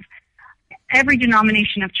have every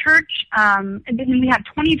denomination of church, and then we have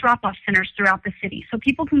 20 drop-off centers throughout the city. So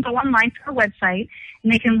people can go online to our website,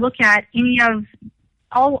 and they can look at any of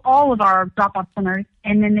all of our drop-off centers,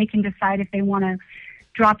 and then they can decide if they want to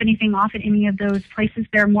drop anything off at any of those places.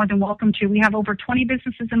 They're more than welcome to. We have over 20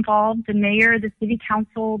 businesses involved. The mayor, the city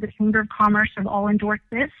council, the Chamber of Commerce have all endorsed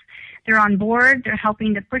this. They're on board. They're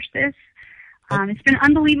helping to push this. It's been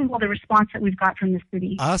unbelievable, the response that we've got from the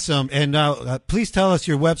city. Awesome. And please tell us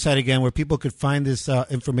your website again where people could find this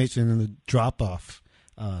information in the drop-off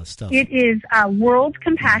stuff. It is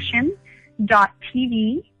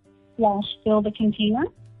worldcompassion.tv/fill the container.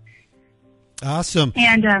 Awesome.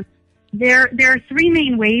 And There are three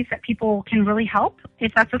main ways that people can really help,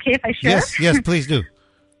 if that's okay if I share. Yes, please do.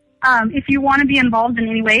 If you want to be involved in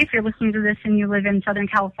any way, if you're listening to this and you live in Southern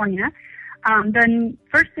California, then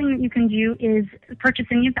first thing that you can do is purchase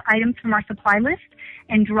any of the items from our supply list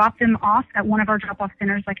and drop them off at one of our drop-off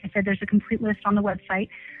centers. Like I said, there's a complete list on the website.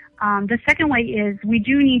 The second way is we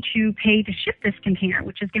do need to pay to ship this container,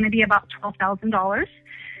 which is going to be about $12,000.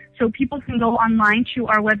 So people can go online to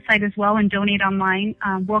our website as well and donate online.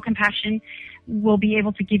 World Compassion will be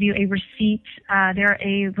able to give you a receipt. They're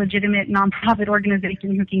a legitimate nonprofit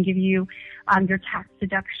organization who can give you your tax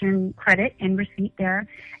deduction credit and receipt there.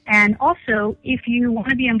 And also, if you want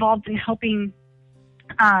to be involved in helping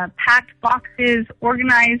pack boxes,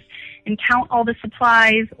 organize and count all the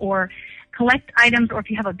supplies, or collect items, or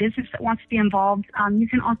if you have a business that wants to be involved, you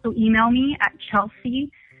can also email me at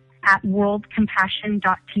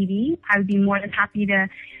chelsea@worldcompassion.tv. I would be more than happy to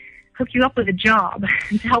hook you up with a job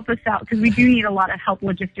to help us out, because we do need a lot of help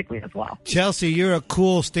logistically as well. Chelsea, you're a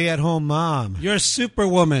cool stay-at-home mom. You're a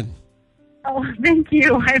superwoman. Oh, thank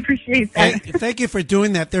you. I appreciate that. Thank you for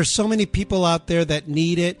doing that. There's so many people out there that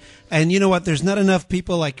need it. And you know what? There's not enough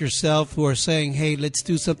people like yourself who are saying, hey, let's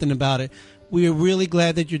do something about it. We are really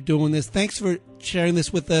glad that you're doing this. Thanks for sharing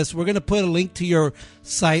this with us. We're going to put a link to your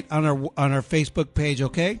site on our Facebook page,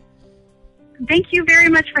 okay? Thank you very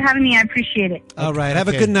much for having me. I appreciate it. All right. Have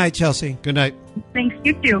a good night, Chelsea. Good night. Thanks.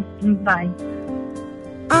 You too. Bye.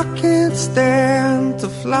 I can't stand to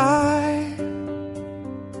fly.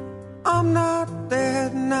 I'm not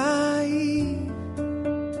that naive.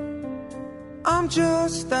 I'm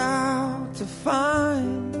just out to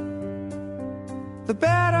find the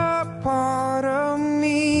better part of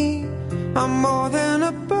me. I'm more than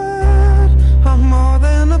a bird, I'm more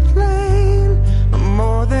than a plane, I'm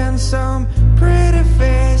more than some pretty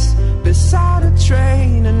face beside a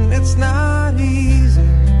train. And it's not easy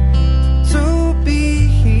to be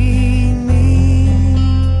me.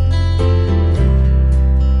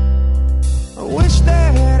 I wish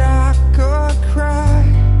that I could cry,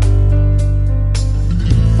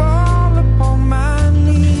 fall upon my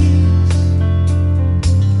knees,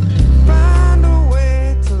 find a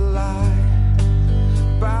way to lie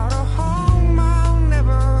about a home I'll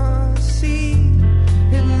never see.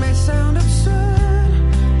 It may sound absurd,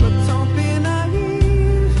 but don't be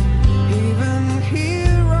naive. Even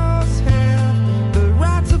heroes have the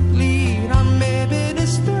right to bleed. I may be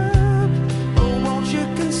disturbed, but won't you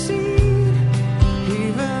concede?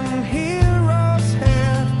 Even heroes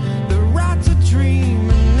have the right to dream,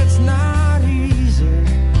 and it's not easy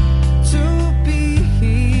to be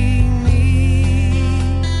me.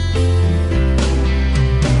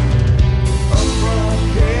 A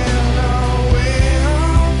broken away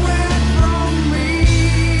away from me.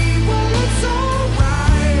 Well, it's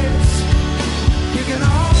alright. You can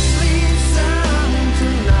all sleep sound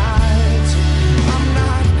tonight. I'm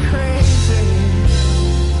not crazy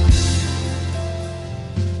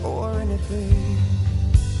or anything.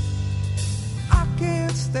 I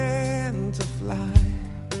can't stand to fly.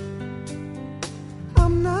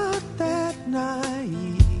 I'm not that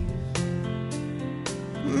naive.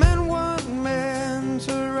 Men want men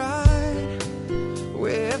to ride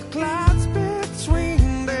with clouds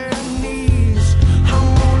between their knees.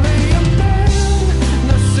 I'm only a man,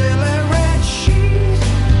 no silly red sheet,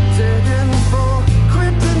 digging for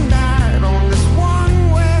kryptonite on this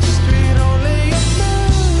one-way street. Only a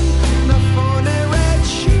man, no phony red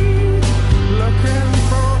sheet, looking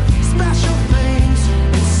for special things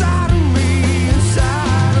inside of me,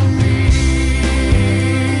 inside of me,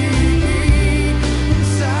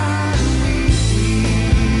 inside of me,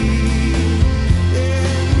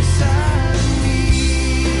 inside of me,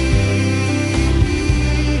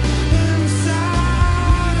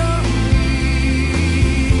 inside of me.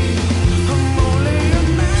 I'm only a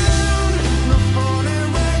man, no phony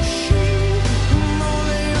red sheet. I'm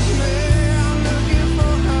only a man looking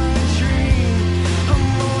for a dream. I'm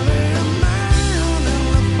only a man in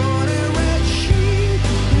the phony red sheet,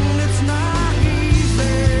 and it's not easy.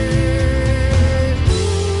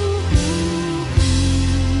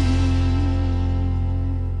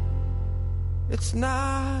 It's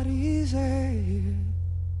not easy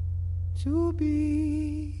to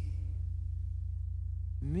be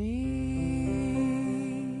me.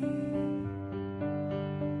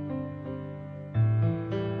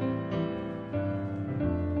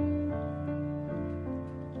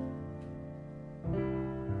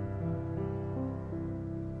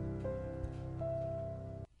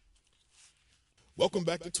 Welcome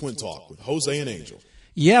back to Twin Talk with Jose and Angel.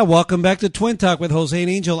 Yeah, welcome back to Twin Talk with Jose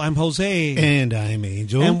and Angel. I'm Jose. And I'm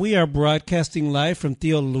Angel. And we are broadcasting live from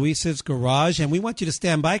Theo Luis's garage. And we want you to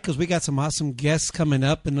stand by because we got some awesome guests coming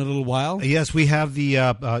up in a little while. Yes, we have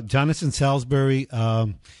the Jonathan Salisbury.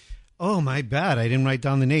 Oh, my bad. I didn't write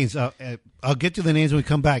down the names. I'll get to the names when we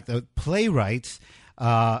come back. The playwrights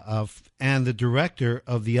and the director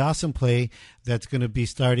of the awesome play that's going to be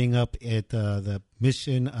starting up at the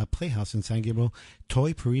Mission Playhouse in San Gabriel,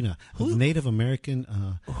 Toy Perina, a Native American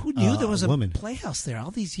Who knew there was a woman. playhouse there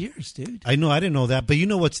all these years, dude? I know, I didn't know that. But you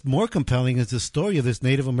know what's more compelling is the story of this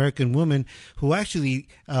Native American woman who actually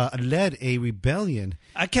led a rebellion.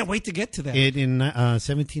 I can't wait to get to that. In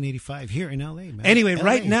 1785 here in L.A., man. Anyway, LA,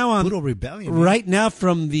 right now on Brutal Rebellion. Man. Right now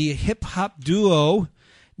from the hip-hop duo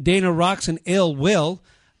Dana Rocks and Ill Will,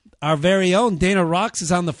 our very own Dana Rocks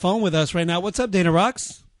is on the phone with us right now. What's up, Dana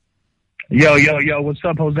Rocks? Yo. What's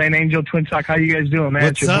up, Jose and Angel, Twin Talk? How you guys doing, man?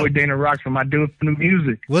 What's it's your up? boy Dana Rocks from I Do It For The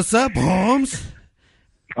Music. What's up, Holmes?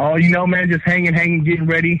 Oh, man, just hanging, getting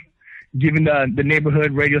ready, giving the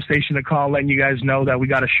neighborhood radio station a call, letting you guys know that we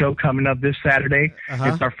got a show coming up this Saturday.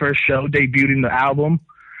 It's our first show, debuting the album.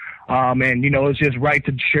 And, it's just right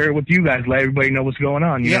to share it with you guys, let everybody know what's going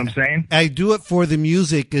on. You know what I'm saying? I Do It For The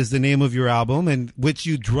Music is the name of your album, and which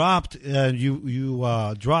you dropped.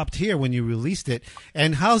 You dropped here when you released it.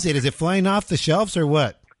 And how's it? Is it flying off the shelves or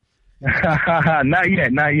what? Not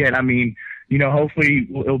yet. I mean, hopefully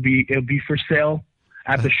it'll be for sale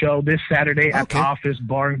at the show this Saturday at the Office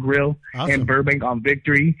Bar and Grill in Burbank on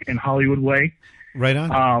Victory and Hollywood Way. Right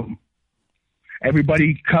on.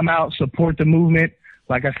 Everybody come out, support the movement.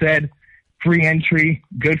 Like I said, free entry,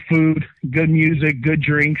 good food, good music, good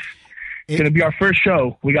drinks. It's going to be our first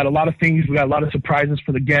show. We got a lot of things. We got a lot of surprises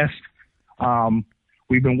for the guests.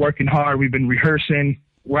 We've been working hard. We've been rehearsing.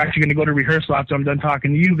 We're actually going to go to rehearsal after I'm done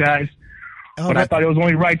talking to you guys. But I thought it was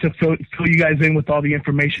only right to fill you guys in with all the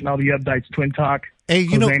information, all the updates, Twin Talk. Hey,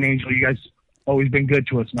 Jose and Angel, you guys always been good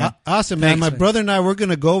to us, man. Awesome, man. Thanks, My man. brother and I, we're going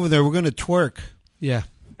to go over there. We're going to twerk. Yeah.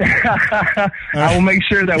 I will make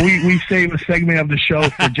sure that we save a segment of the show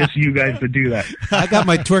for just you guys to do that. I got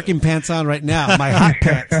my twerking pants on right now, my hot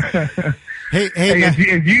pants. Hey, Hey,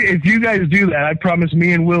 if you guys do that, I promise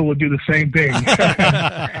me and Will do the same thing.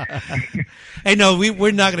 Hey, no,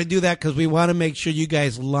 we're not going to do that because we want to make sure you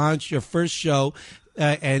guys launch your first show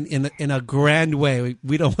and in a grand way.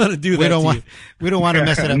 We don't want to do that. we don't want to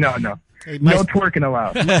mess it up. No. Hey, No twerking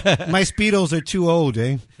allowed. My Speedos are too old,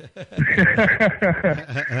 eh?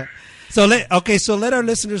 So let our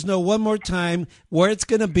listeners know one more time where it's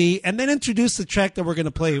going to be, and then introduce the track that we're going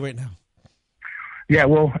to play right now. Yeah,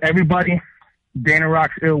 well, everybody, Dana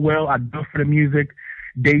Rocks Ill Will, I Do It For The Music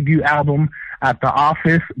debut album at the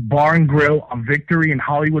Office Bar and Grill on Victory and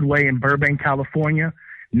Hollywood Way in Burbank, California,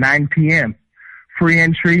 9 p.m. Free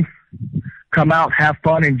entry. Come out, have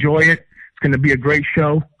fun, enjoy it. It's going to be a great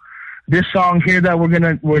show. This song here that we're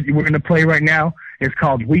gonna play right now is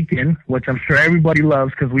called Weekend, which I'm sure everybody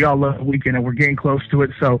loves because we all love Weekend and we're getting close to it.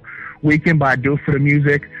 So Weekend by I Do It For The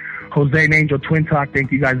Music. Jose and Angel, Twin Talk,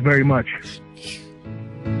 thank you guys very much.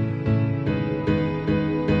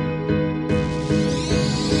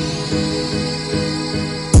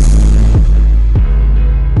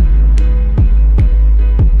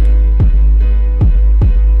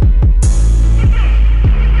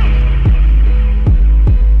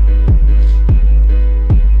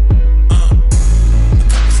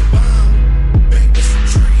 California breeze,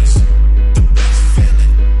 blue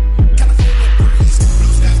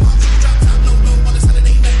skies, palm trees, drop top, low, low on the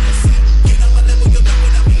Saturday night. Get on my level,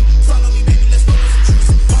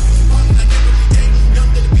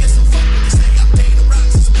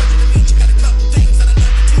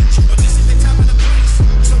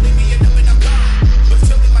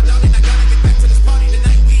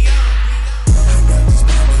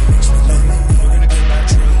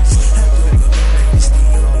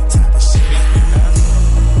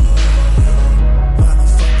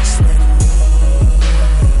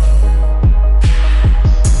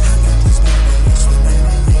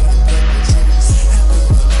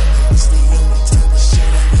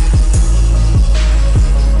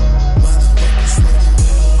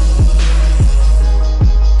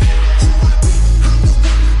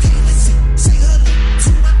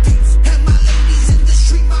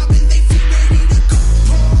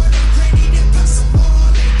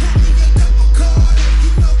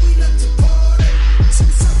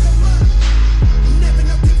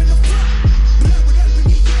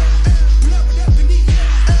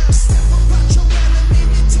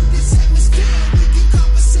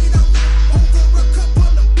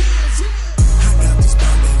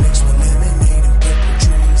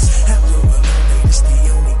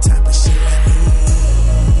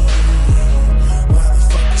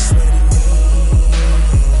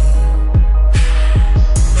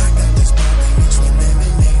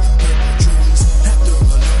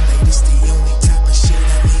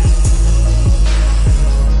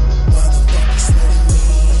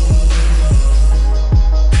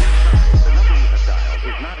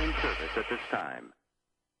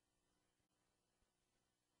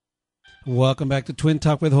 Welcome back to Twin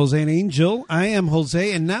Talk with Jose and Angel. I am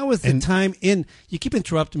Jose, and now is the time in... You keep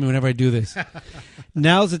interrupting me whenever I do this.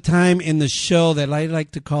 Now is the time in the show that I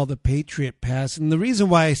like to call the Patriot Pass. And the reason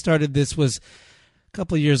why I started this was a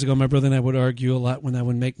couple of years ago, my brother and I would argue a lot when I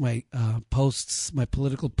would make my posts, my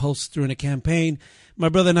political posts during a campaign. My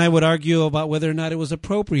brother and I would argue about whether or not it was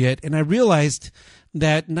appropriate. And I realized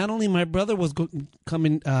that not only my brother was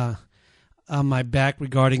coming on my back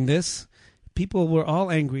regarding this, people were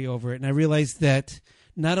all angry over it. And I realized that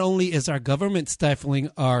not only is our government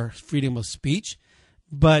stifling our freedom of speech,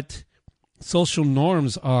 but social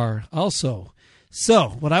norms are also.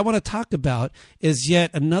 So what I want to talk about is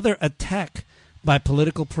yet another attack by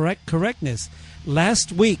political correctness.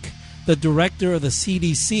 Last week, the director of the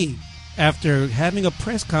CDC, after having a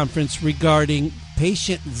press conference regarding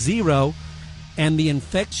patient 0 and the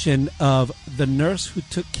infection of the nurse who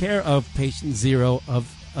took care of patient 0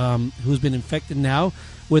 who's been infected now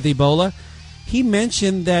with Ebola, he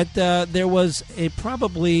mentioned that there was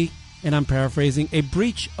probably, and I'm paraphrasing, a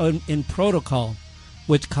breach in protocol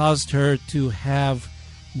which caused her to have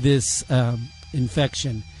this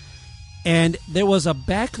infection. And there was a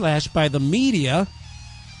backlash by the media.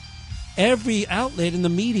 Every outlet in the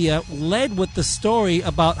media led with the story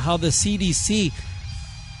about how the CDC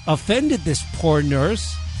offended this poor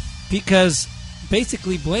nurse because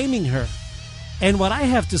basically blaming her. And what I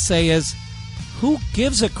have to say is, who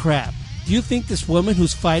gives a crap? Do you think this woman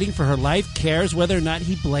who's fighting for her life cares whether or not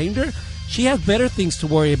he blamed her? She has better things to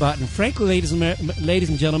worry about. And frankly, ladies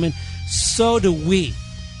and gentlemen, so do we.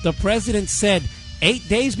 The president said 8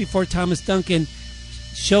 days before Thomas Duncan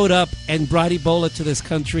showed up and brought Ebola to this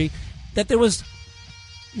country that there was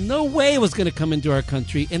no way it was going to come into our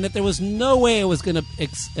country and that there was no way it was going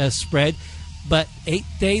to spread. But 8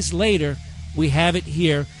 days later, we have it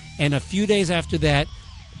here. And a few days after that,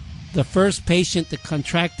 the first patient to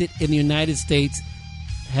contract it in the United States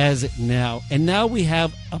has it now. And now we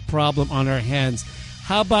have a problem on our hands.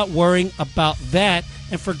 How about worrying about that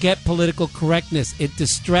and forget political correctness? It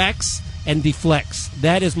distracts and deflects.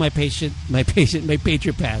 That is my Patriot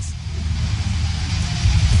Pass.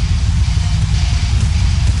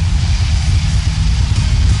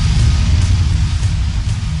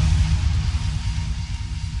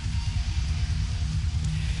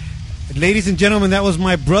 Ladies and gentlemen, that was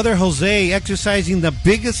my brother Jose exercising the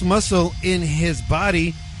biggest muscle in his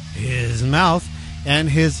body, his mouth, and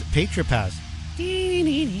his Patriot Pass.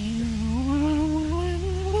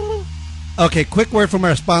 Okay, quick word from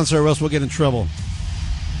our sponsor or else we'll get in trouble.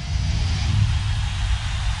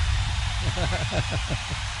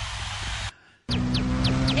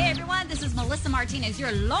 Hey everyone, this is Melissa Martinez,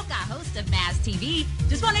 your loca host of Maz TV.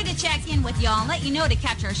 Just wanted to check in with y'all and let you know to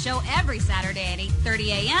catch our show every Saturday at 8:30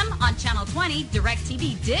 a.m. on Channel 20,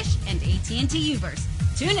 DirecTV Dish, and AT&T Uverse.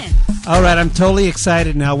 Tune in. All right, I'm totally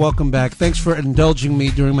excited now. Welcome back. Thanks for indulging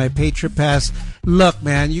me during my Patriot Pass. Look,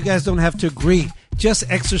 man, you guys don't have to agree. Just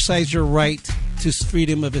exercise your right to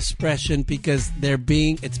freedom of expression because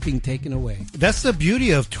it's being taken away. That's the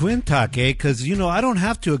beauty of Twin Talk, because, I don't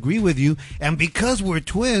have to agree with you. And because we're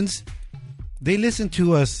twins, they listen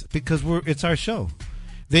to us because it's our show.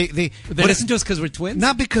 They listen to us because we're twins?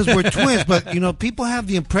 Not because we're twins, but, people have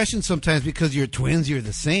the impression sometimes because you're twins, you're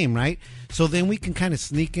the same, right? So then we can kind of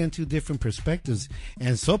sneak into different perspectives.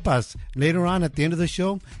 And Sopas, later on at the end of the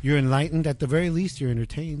show, you're enlightened. At the very least, you're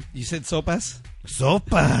entertained. You said Sopas?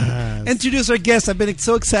 Sopas. Introduce our guests. I've been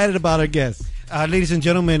so excited about our guests. Ladies and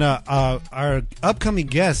gentlemen, our upcoming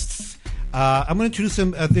guests, I'm going to introduce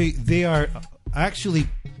them. They are actually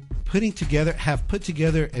have put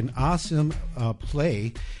together an awesome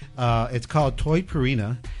play. It's called Toy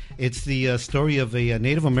Purina. It's the story of a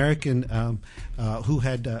Native American who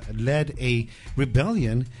had led a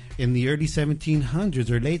rebellion in the early 1700s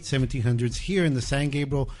or late 1700s here in the San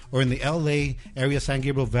Gabriel or in the LA area, San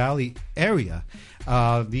Gabriel Valley area.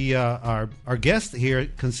 Our guest here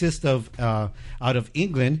consists of out of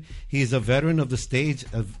England. He's a veteran of the stage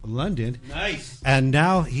of London. Nice. And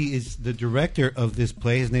now he is the director of this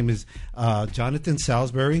play. His name is Jonathan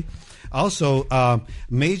Salisbury. Also,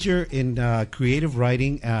 major in creative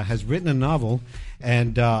writing, has written a novel,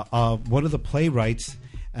 and one of the playwrights.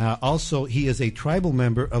 Also, he is a tribal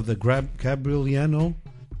member of the Gabrieliano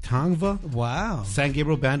Tangva. Wow. San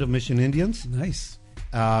Gabriel Band of Mission Indians. Nice.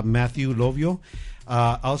 Matthew Lovio.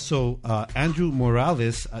 Also, Andrew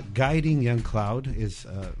Morales, Guiding Young Cloud, is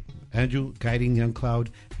Andrew Guiding Young Cloud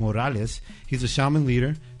Morales. He's a shaman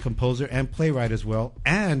leader, composer, and playwright as well,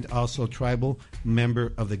 and also tribal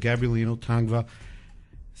member of the Gabrieliano Tangva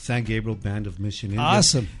San Gabriel Band of Mission Indians.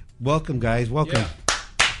 Awesome. Welcome, guys. Welcome. Yeah.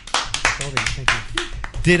 Thank you.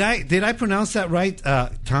 Did I pronounce that right?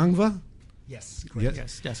 Tangva? Yes, correct.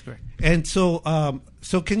 Yes. That's correct. And so,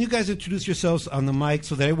 so can you guys introduce yourselves on the mic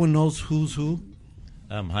so that everyone knows who's who?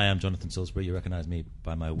 Hi, I'm Jonathan Salisbury. You recognize me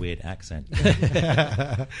by my weird accent.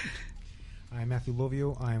 I'm Matthew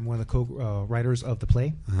Lovio. I'm one of the co-writers of the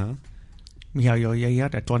play.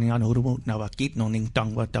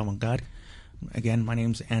 Again, my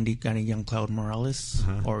name's Andy Gunny Young Cloud Morales,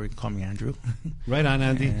 or you can call me Andrew. Right on,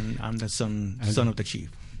 Andy. And I'm the son of the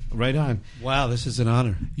chief. Right on. Wow, this is an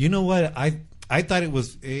honor. You know what? I thought it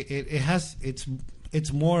was. It's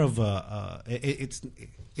more of a.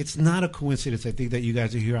 It's not a coincidence. I think that you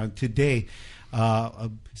guys are here on today.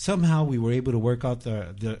 Somehow we were able to work out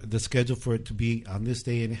the schedule for it to be on this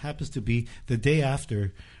day, and it happens to be the day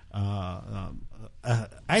after.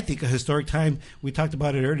 I think a historic time. We talked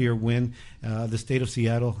about it earlier when the state of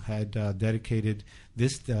Seattle had dedicated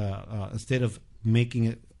this instead of making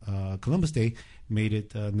it Columbus Day, made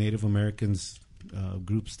it Native Americans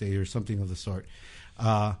Groups Day or something of the sort.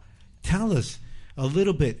 Tell us a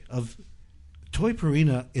little bit of Toi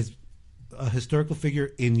Purina is a historical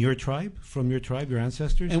figure in your tribe, from your tribe, your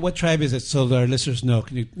ancestors? And what tribe is it, so that our listeners know?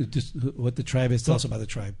 Can you just what the tribe is? Tell us about the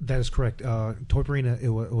tribe. That is correct. Toi Purina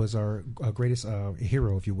was our greatest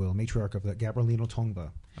hero, if you will, matriarch of the Gabrielino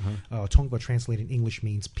Tongva. Tongva translated in English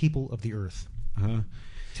means people of the earth.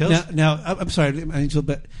 Now, I'm sorry, Angel,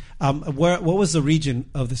 but what was the region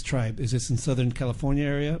of this tribe? Is this in Southern California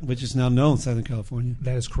area, which is now known Southern California?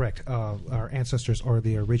 That is correct. Our ancestors are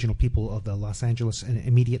the original people of the Los Angeles and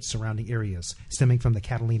immediate surrounding areas, stemming from the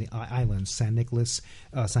Catalina Islands, San Nicolas,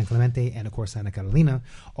 San Clemente, and of course Santa Catalina,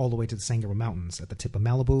 all the way to the San Gabriel Mountains at the tip of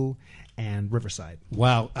Malibu and Riverside.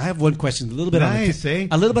 Wow, I have one question, a little bit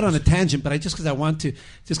on a tangent, but because I want to,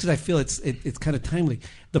 just because I feel it's kind of timely.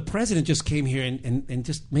 The president just came here and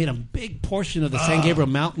just made a big portion of the San Gabriel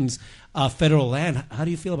Mountains federal land. How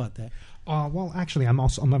do you feel about that? Well, actually,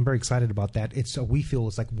 I'm very excited about that. We feel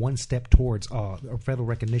it's like one step towards federal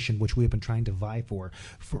recognition, which we have been trying to vie for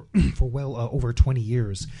well over 20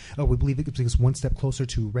 years. We believe it takes one step closer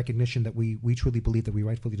to recognition that we truly believe that we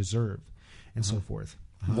rightfully deserve, and so forth.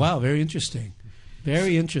 Wow, very interesting.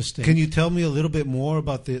 Very interesting. Can you tell me a little bit more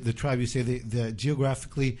about the tribe? You say the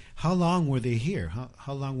geographically, how long were they here?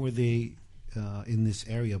 How long were they in this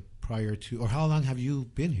area prior to, or how long have you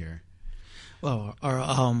been here? Well,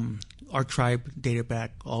 our tribe dated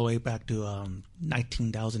back all the way back to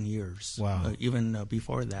 19,000 years. Wow. Even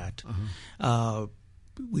before that,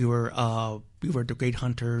 we were the great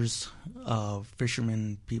hunters,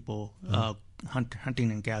 fishermen, people,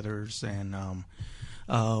 hunting and gatherers, and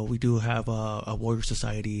we do have a warrior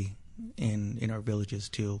society in our villages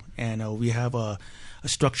too, and we have a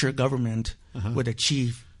structured government with a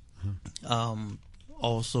chief.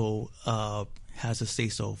 Also has a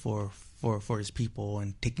say-so for his people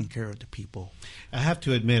and taking care of the people. I have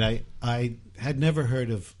to admit, I had never heard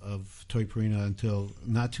of Toi Purina until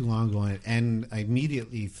not too long ago, and I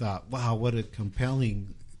immediately thought, wow, what a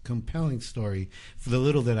compelling story for the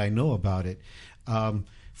little that I know about it.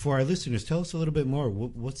 For our listeners, tell us a little bit more.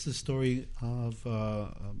 What's the story of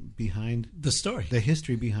behind the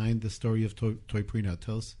history behind the story of Toi Purina?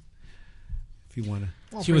 Tell us, if you want to.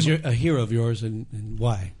 Well, she was a hero of yours, and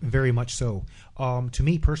why? Very much so. To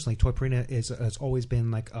me personally, Toi Purina has always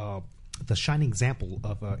been like the shining example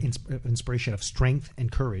of inspiration of strength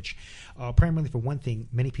and courage. Primarily for one thing,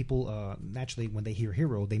 many people naturally when they hear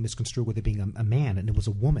hero, they misconstrue with it being a man, and it was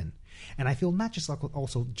a woman. And I feel not just like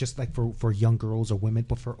also just like for young girls or women,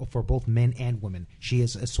 but for both men and women, she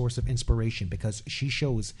is a source of inspiration because she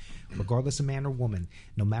shows, regardless of man or woman,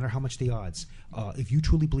 no matter how much the odds, if you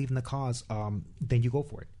truly believe in the cause, then you go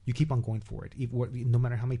for it. You keep on going for it, no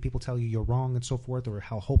matter how many people tell you you're wrong and so forth, or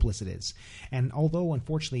how hopeless it is. And although,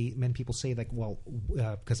 unfortunately, many people say like, well,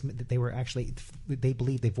 because they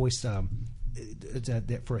believe they voiced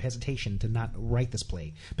for hesitation to not write this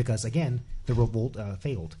play because, again, the revolt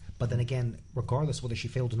failed. But then again, regardless whether she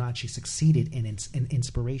failed or not, she succeeded in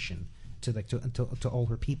inspiration to all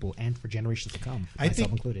her people and for generations to come,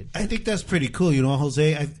 myself included. I think that's pretty cool. You know,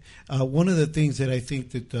 Jose, one of the things that I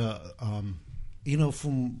think that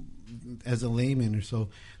from as a layman or so,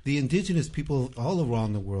 the indigenous people all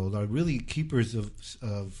around the world are really keepers of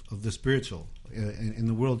the spiritual in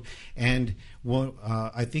the world, and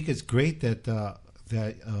I think it's great that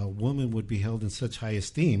a woman would be held in such high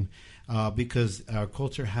esteem because our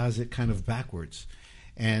culture has it kind of backwards,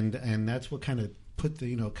 and that's what kind of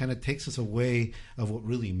kind of takes us away of what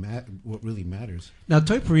really matters. Now,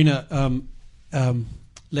 Toi Purina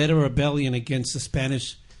led a rebellion against the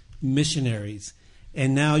Spanish missionaries,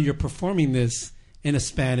 and now you're performing this in a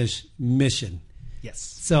Spanish mission. Yes.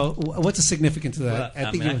 So, what's the significance of that? Well,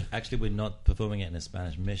 I mean, actually, we're not performing it in a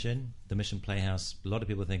Spanish mission. The Mission Playhouse, a lot of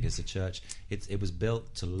people think it's a church. It was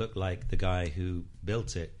built to look like the guy who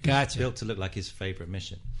built it. Gotcha. It's built to look like his favorite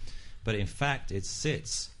mission. But in fact, it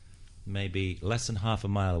sits maybe less than half a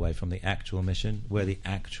mile away from the actual mission, where the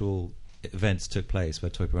actual events took place,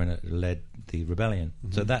 where Toi Pereira led the rebellion.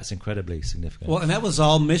 So that's incredibly significant. Well, and that was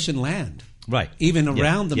all mission land. Right. Even Yeah.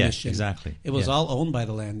 around the Yeah, mission. exactly. It was Yeah. all owned by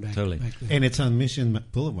the land back, Totally. back then. And it's on Mission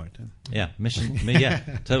Boulevard. Huh? Yeah, yeah,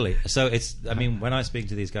 totally. So it's, I mean, when I speak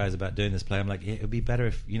to these guys about doing this play, I'm like, it would be better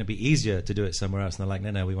if, you know, it'd be easier to do it somewhere else. And they're like,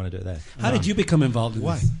 no, we want to do it there. How did you become involved in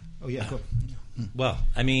Why? this? Oh, yeah. Go. Well,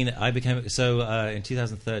 I mean, I became so in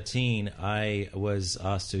 2013. I was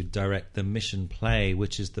asked to direct the Mission Play,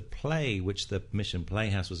 which is the play which the Mission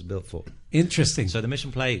Playhouse was built for. Interesting. So the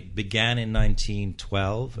Mission Play began in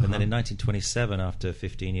 1912, and then in 1927, after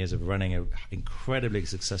 15 years of running an incredibly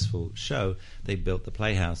successful show, they built the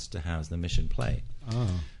Playhouse to house the Mission Play,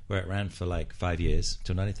 where it ran for like 5 years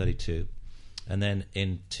till 1932. And then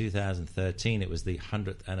in 2013, it was the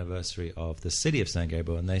 100th anniversary of the city of San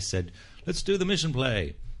Gabriel, and they said, let's do the Mission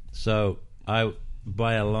Play. So I,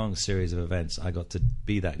 by a long series of events, I got to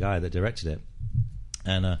be that guy that directed it.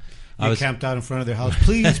 And I was camped out in front of their house.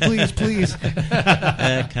 Please, please, please.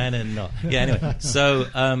 kind of not. Yeah, anyway. So,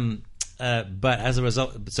 but as a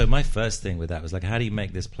result, so my first thing with that was like, how do you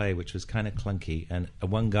make this play, which was kind of clunky, and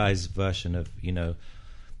one guy's version of, you know,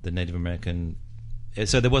 the Native American.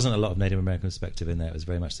 So there wasn't a lot of Native American perspective in there. It was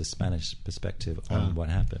very much the Spanish perspective on what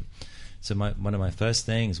happened. So one of my first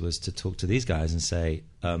things was to talk to these guys and say,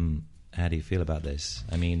 how do you feel about this?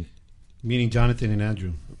 I mean, Meaning Jonathan and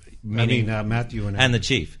Andrew. Meaning- Matthew and and the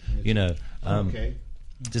chief, you know, okay.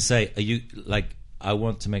 to say, are you like, I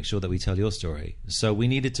want to make sure that we tell your story. So we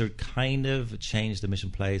needed to kind of change the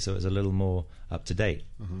Mission Play so it was a little more up to date.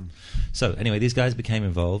 So anyway, these guys became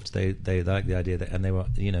involved. They liked the idea that, and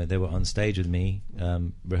they were on stage with me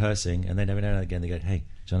rehearsing, and then every now and again they go, "Hey,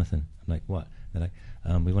 Jonathan," I'm like, "What?" They're like,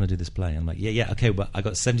 "We want to do this play." I'm like, "Yeah, okay, but I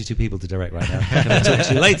got 72 people to direct right now. Can I talk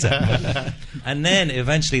to you later?" And then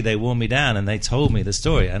eventually they wore me down and they told me the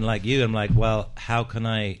story. And like you, I'm like, "Well, how can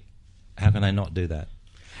I not do that?"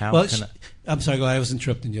 I'm sorry, go ahead. I was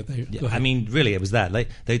interrupting you there. Go ahead. I mean, really, it was that. Like,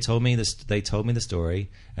 they told me this. They told me the story,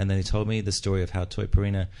 and then they told me the story of how Toi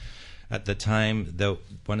Pereira, at the time,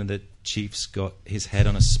 one of the chiefs got his head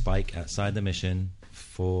on a spike outside the mission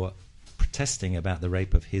for protesting about the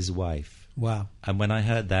rape of his wife. Wow. And when I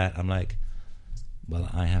heard that, I'm like, well,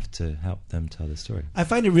 I have to help them tell the story. I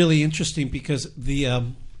find it really interesting because the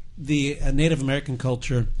Native American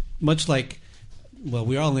culture, much like, well,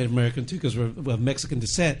 we're all Native American too because we're of Mexican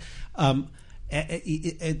descent.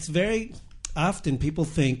 It's very often people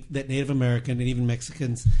think that Native American and even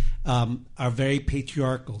Mexicans are very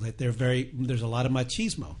patriarchal. That there's a lot of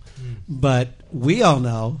machismo, but we all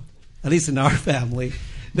know, at least in our family,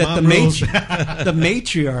 that the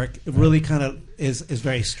matriarch really kind of is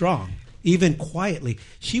very strong, even quietly.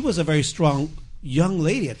 She was a very strong young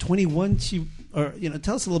lady at 21. Tell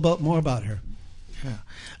us a little bit more about her.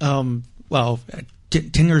 Well, at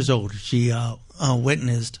 10 years old, she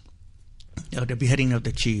witnessed the beheading of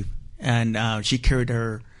the chief, and she carried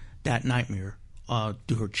that nightmare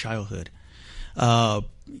through her childhood.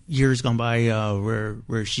 Years gone by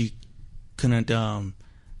where she couldn't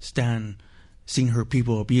stand seeing her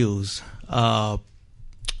people abused.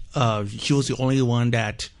 She was the only one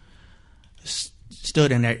that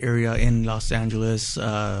stood in that area in Los Angeles,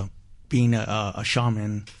 being a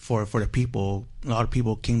shaman for the people. A lot of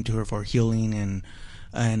people came to her for healing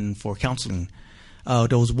and for counseling.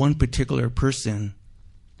 There was one particular person,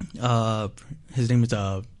 his name is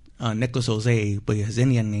Nicholas Jose, but his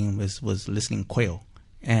Indian name was Listening Quail.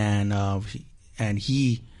 And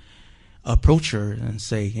he approached her and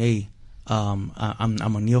say, "Hey, I'm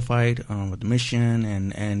a neophyte with the mission,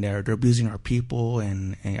 and they're abusing our people,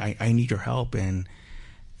 and I need your help, and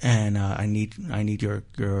I need your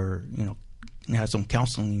have some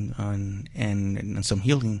counseling and some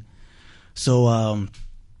healing." So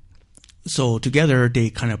together they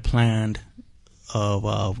kind of planned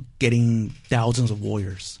of getting thousands of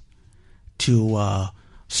warriors to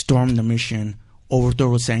storm the mission,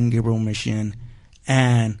 overthrow the San Gabriel mission,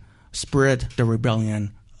 and spread the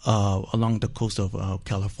rebellion along the coast of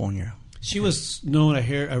California. She was known,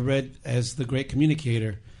 I read, as the great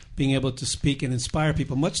communicator, being able to speak and inspire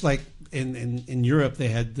people, much like in Europe they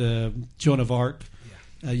had Joan of Arc,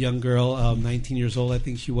 a young girl, 19 years old, I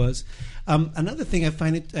think she was. Another thing I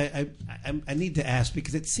find I need to ask,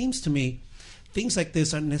 because it seems to me things like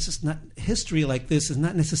this are not history like this is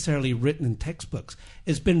not necessarily written in textbooks.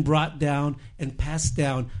 It's been brought down and passed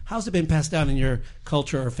down. How's it been passed down in your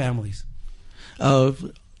culture or families?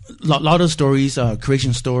 Lot of stories,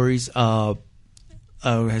 creation stories,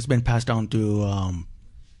 has been passed down to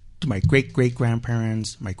my great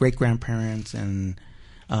grandparents, my great grandparents, and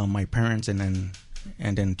my parents, and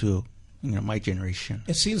then to my generation.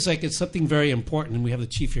 It seems like it's something very important, and we have the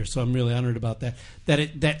chief here, so I'm really honored about that.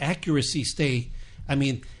 That accuracy stay. I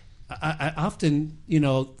mean, I often,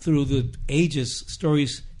 through the ages,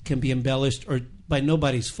 stories can be embellished or by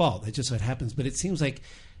nobody's fault. That's just what happens. But it seems like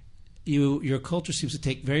your culture seems to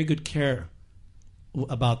take very good care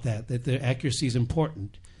about that the accuracy is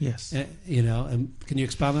important. Yes. And can you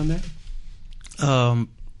expound on that?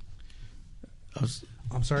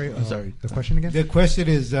 I'm sorry. Sorry. The question again? The question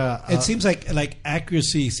is... it seems like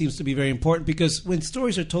accuracy seems to be very important because when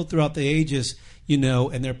stories are told throughout the ages,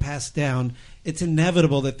 and they're passed down, it's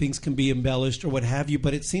inevitable that things can be embellished or what have you,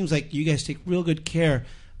 but it seems like you guys take real good care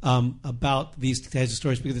about these types of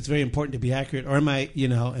stories because it's very important to be accurate. Or am I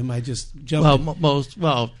just jumping?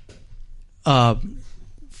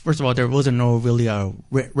 First of all, there wasn't no really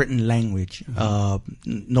written language.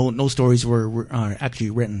 Mm-hmm. No stories were actually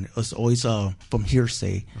written. It was always from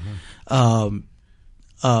hearsay.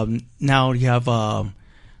 Mm-hmm. Now you have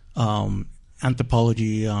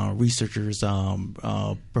anthropology researchers,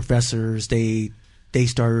 professors. They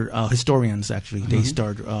start historians actually. They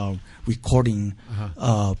start recording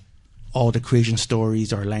all the creation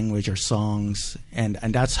stories, our language, our songs, and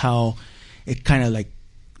that's how it kind of like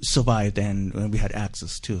survived, and we had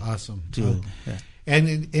access to. Awesome. Yeah.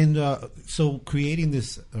 And so creating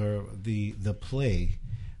this the play,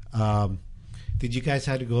 did you guys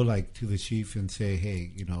have to go to the chief and say, hey,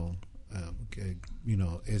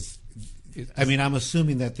 I'm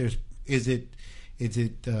assuming that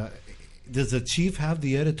does the chief have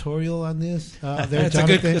the editorial on this?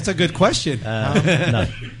 That's a good question.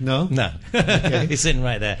 No. Okay. He's sitting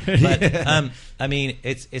right there. But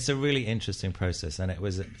it's a really interesting process, and it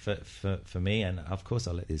was for me. And of course,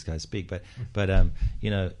 I'll let these guys speak. But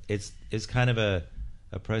it's kind of a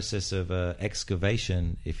process of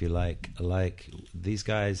excavation, if you like. Like these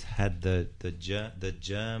guys had the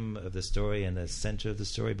germ of the story and the center of the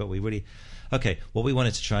story, but what we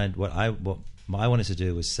wanted to try and what I wanted to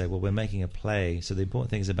do was say, well, we're making a play, so the important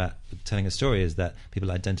thing is about telling a story is that people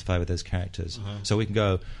identify with those characters. So we can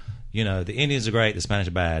go, the Indians are great, the Spanish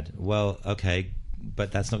are bad. Well, okay,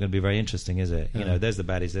 but that's not going to be very interesting, is it? There's the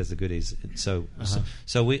baddies, there's the goodies. So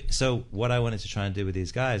what I wanted to try and do with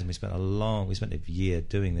these guys, and we spent a year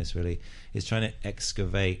doing this really, is trying to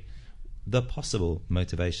excavate the possible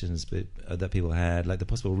motivations that people had, like the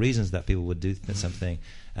possible reasons that people would do something,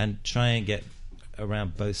 and try and get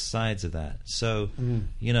around both sides of that. So,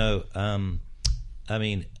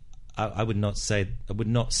 I would not say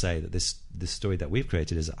that this story that we've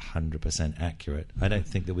created is 100% accurate. I don't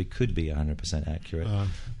think that we could be 100% accurate,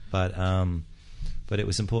 but it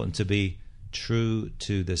was important to be true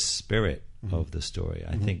to the spirit of the story.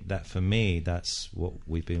 I think that for me, that's what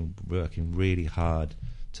we've been working really hard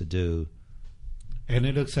to do. And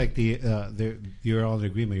it looks like you're all in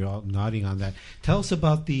agreement. You're all nodding on that. Tell us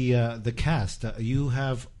about the cast. You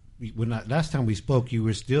have last time we spoke, you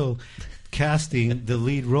were still casting the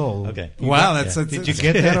lead role. Okay. Did you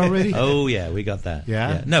get that already? Oh yeah, we got that.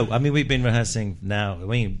 Yeah. No, we've been rehearsing now.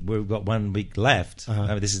 We've got 1 week left.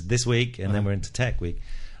 This is this week, and then we're into Tech Week.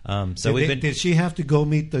 Did she have to go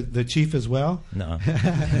meet the chief as well? No.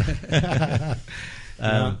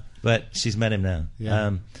 But she's met him now.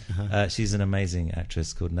 Yeah. She's an amazing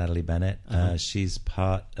actress called Natalie Bennett. She's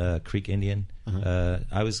part Creek Indian.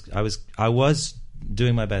 I was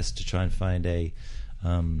doing my best to try and find a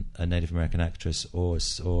Native American actress or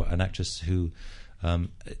an actress who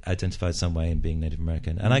identified some way in being Native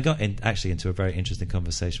American. And I got into a very interesting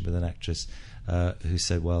conversation with an actress who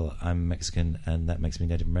said, "Well, I'm Mexican, and that makes me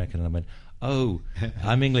Native American." And I went, "Oh,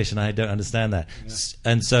 I'm English and I don't understand that." Yeah.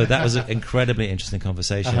 And so that was an incredibly interesting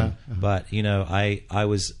conversation. But I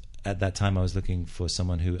was at that time I was looking for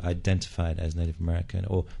someone who identified as Native American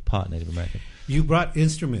or part Native American. You brought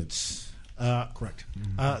instruments. Correct.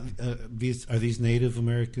 Are these Native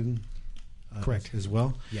American? Correct as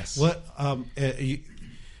well. Yes. What?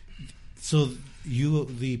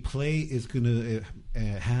 The play is going to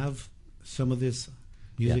have some of this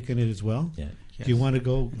music in it as well. Yeah. Do you want to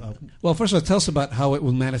go? Well, first of all, tell us about how it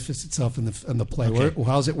will manifest itself in the play. Okay.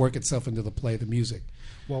 How does it work itself into the play, the music?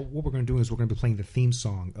 Well, what we're going to do is we're going to be playing the theme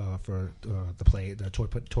song for the play, the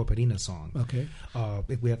Torperina song. Okay.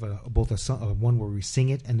 We have both one where we sing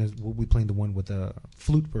it, and then we'll be playing the one with the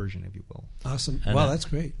flute version, if you will. Awesome. And wow, that's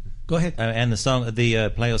great. Go ahead. And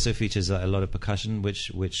the play also features a lot of percussion, which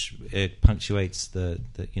punctuates the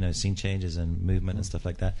scene changes and movement and stuff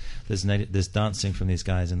like that. There's dancing from these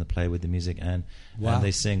guys in the play with the music, and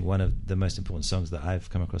they sing one of the most important songs that I've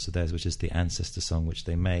come across of theirs, which is the Ancestor song, which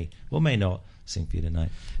they may or may not sing for you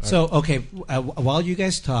tonight. So, okay, while you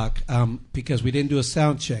guys talk, because we didn't do a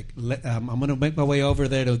sound check, I'm going to make my way over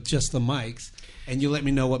there to just the mics, and you let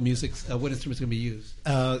me know what what instrument's going to be used.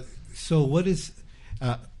 So what is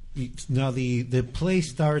now the play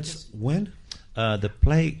starts when? The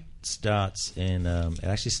play starts in it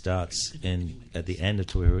actually starts at the end of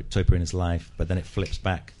Toy Purina's life, but then it flips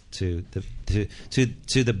back to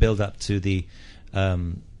the build up to the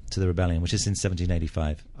rebellion, which is in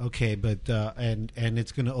 1785. Okay, but and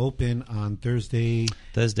it's going to open on Thursday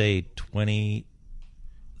 23rd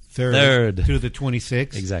through the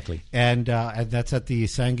 26th. Exactly. And that's at the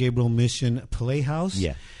San Gabriel Mission Playhouse.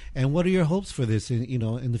 Yeah. And what are your hopes for this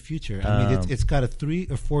in the future? I mean, it's got a 3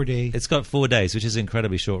 or 4 day. It's got 4 days, which is an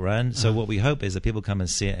incredibly short run. So what we hope is that people come and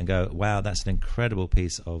see it and go, wow, that's an incredible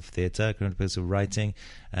piece of theatre, incredible piece of writing,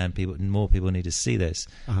 and more people need to see this.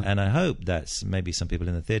 And I hope that maybe some people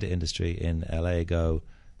in the theatre industry in LA go,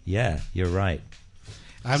 yeah, you're right.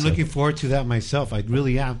 I'm looking forward to that myself. I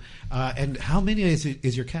really am. And how many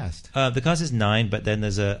is your cast? The cast is 9, but then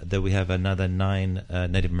we have another 9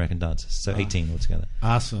 Native American dancers, so 18 altogether.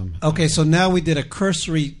 Awesome. Okay, so now we did a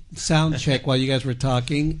cursory sound check while you guys were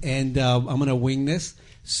talking, and I'm going to wing this.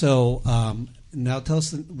 So now tell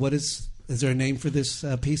us, is there a name for this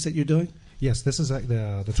piece that you're doing? Yes, this is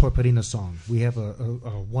the Toy Purina song. We have a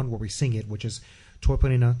one where we sing it, which is Toy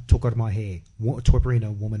Purina Tokarmahe, Toy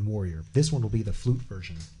Purina Woman Warrior. This one will be the flute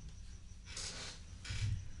version.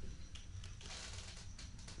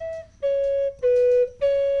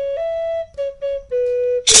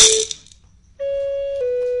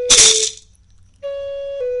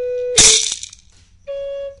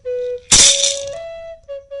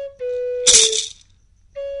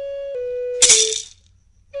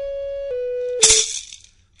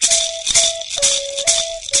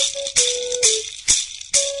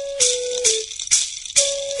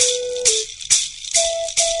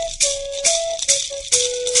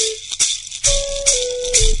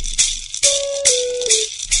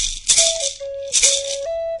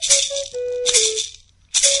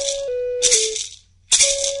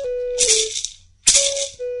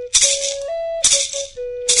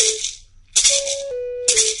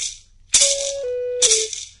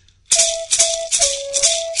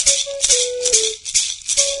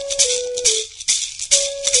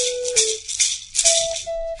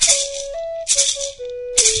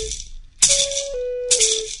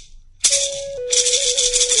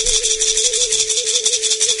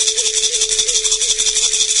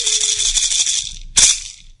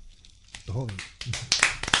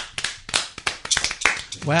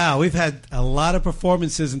 Wow, we've had a lot of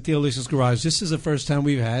performances in Theo Luis's Garage. This is the first time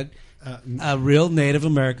we've had a real Native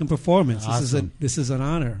American performance. Awesome. This is an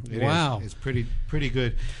honor. Wow. It's pretty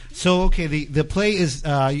good. So, okay, the play is,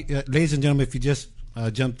 ladies and gentlemen, if you just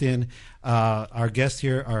jumped in, our guests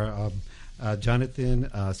here are Jonathan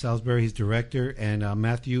Salisbury, he's director, and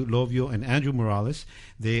Matthew Lovio and Andrew Morales.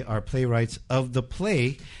 They are playwrights of the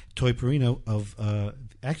play Toy Purina, of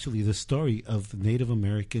actually the story of the Native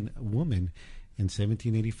American woman in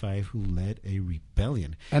 1785 who led a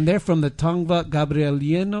rebellion. And they're from the Tongva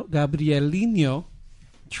Gabrielino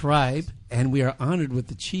tribe, and we are honored with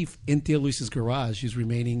the chief in Theo Luis's Garage, who's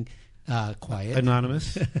remaining quiet.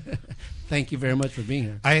 Anonymous. Thank you very much for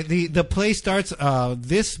being here. The play starts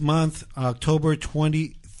this month, October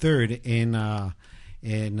 23rd, in the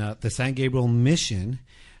San Gabriel Mission.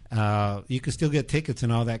 You can still get tickets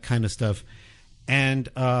and all that kind of stuff. And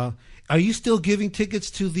are you still giving tickets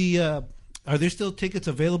to the... Are there still tickets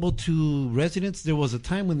available to residents? There was a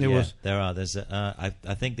time when there was... there are. There's I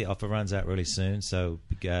think the offer runs out really soon, so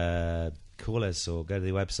call us or go to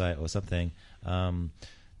the website or something,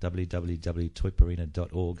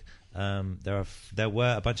 www.toypurina.org. There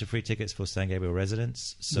were a bunch of free tickets for San Gabriel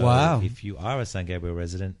residents, so if you are a San Gabriel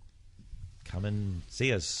resident, come and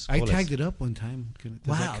see us. I tagged it up one time.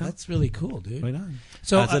 Wow, that's really cool, dude. Right on.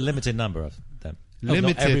 So it's a limited number of them.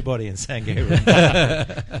 Limited. Not everybody in San Gabriel.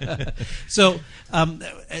 So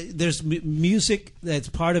there's music that's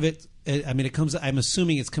part of it. I mean, it comes. I'm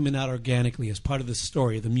assuming it's coming out organically as part of the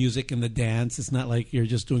story, the music and the dance. It's not like you're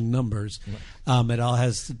just doing numbers. It all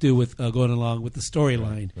has to do with going along with the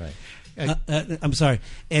storyline. Right. I'm sorry.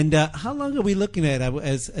 And how long are we looking at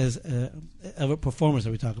as of performers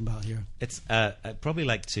are we talking about here? It's probably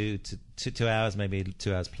like 2 hours, maybe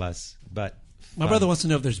 2 hours plus. But My brother wants to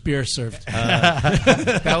know if there's beer served.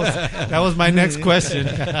 That was my next question.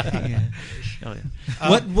 Yeah. Oh,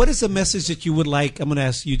 yeah. What is the message that you would like? I'm going to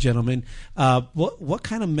ask you, gentlemen. What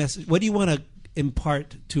kind of message? What do you want to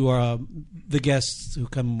impart to the guests who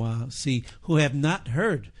come see who have not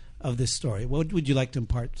heard of this story? What would you like to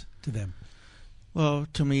impart to them? Well,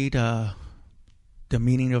 to me, the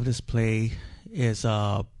meaning of this play is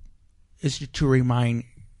to remind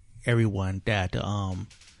everyone that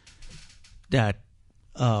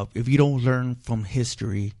if you don't learn from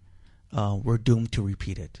history, we're doomed to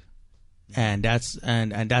repeat it, and that's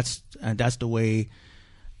the way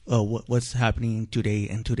what's happening today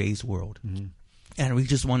in today's world, and we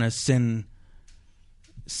just want to send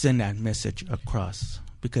that message across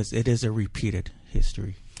because it is a repeated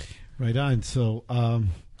history. Right on. So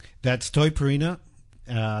that's Toy Purina,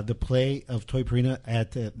 the play of Toy Purina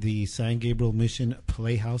at the San Gabriel Mission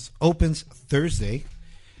Playhouse. Opens Thursday,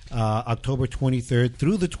 October 23rd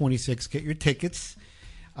through the 26th. Get your tickets.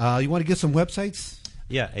 You want to give some websites?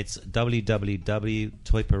 Yeah, it's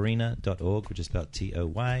www.toypurina.org, which is spelled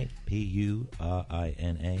TOYPURINA.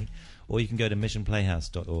 Or you can go to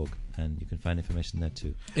missionplayhouse.org, and you can find information there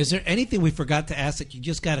too. Is there anything we forgot to ask that you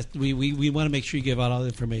just got to? We want to make sure you give out all the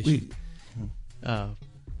information.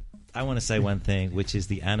 I want to say one thing, which is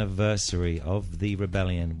the anniversary of the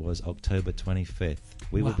rebellion was October 25th.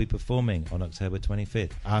 We will be performing on October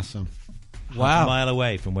 25th. Awesome. Half a mile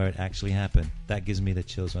away from where it actually happened. That gives me the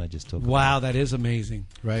chills when I just talk about it. Wow, that is amazing.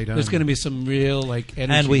 Right on. There's going to be some real energy.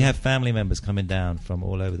 And we have family members coming down from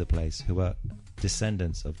all over the place who are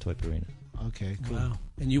descendants of Toy Purina. Okay, cool. Wow.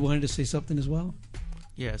 And you wanted to say something as well?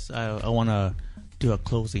 Yes, I want to do a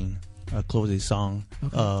closing song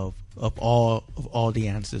of all the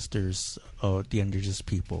ancestors of the indigenous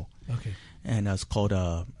people. Okay. And it's called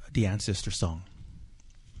the Ancestor Song.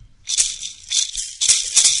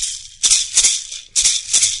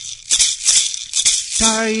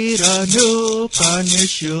 Taira nu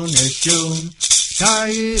kanishun neshun,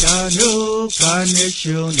 Taira nu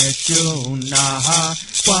kanishun neshun, Naha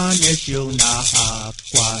kwanishun naha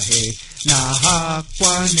kwahe, Naha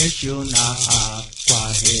kwanishun naha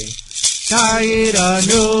kwahe. Taira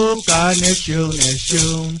nu kanishun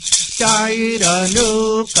neshun, Taira nu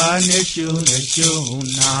kanishun neshun,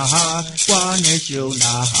 Naha kwanishun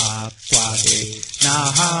naha kwahe,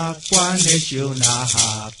 Naha kwanishun naha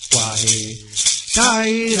kwahe.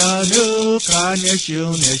 Taira nu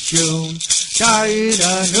kanishun neshun,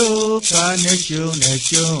 Taira nu kanishun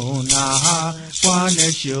neshun, Naha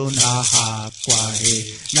kwanishun naha kwahe,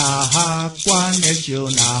 Naha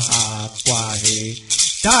kwanishun naha kwahe.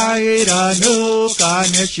 Taira nu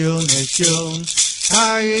kanishun neshun,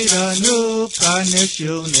 Taira nu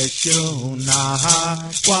kanishun neshun, Naha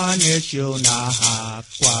kwanishun naha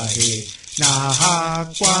kwahe, Naha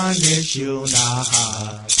kwanishu naha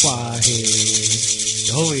kwahe.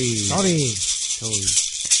 Sorry.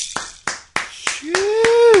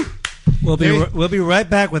 We'll be right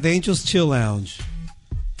back with Angels Chill Lounge.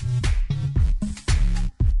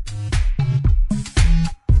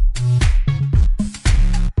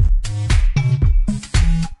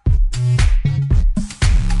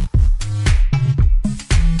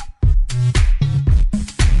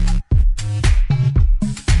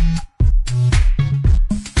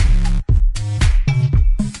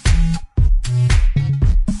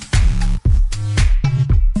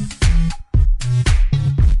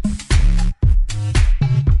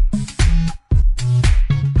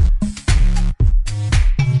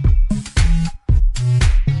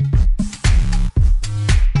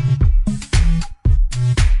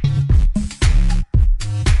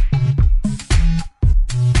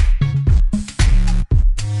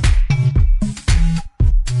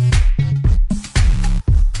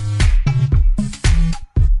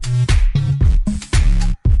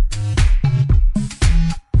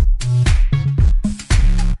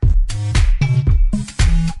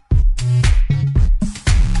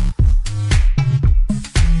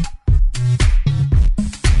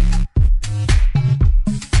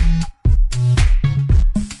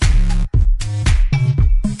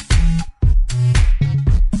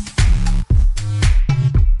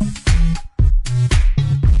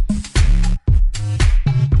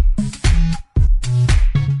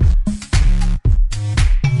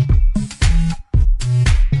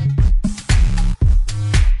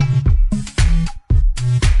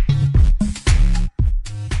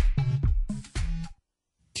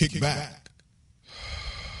 Kick back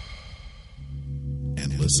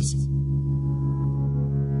and listen.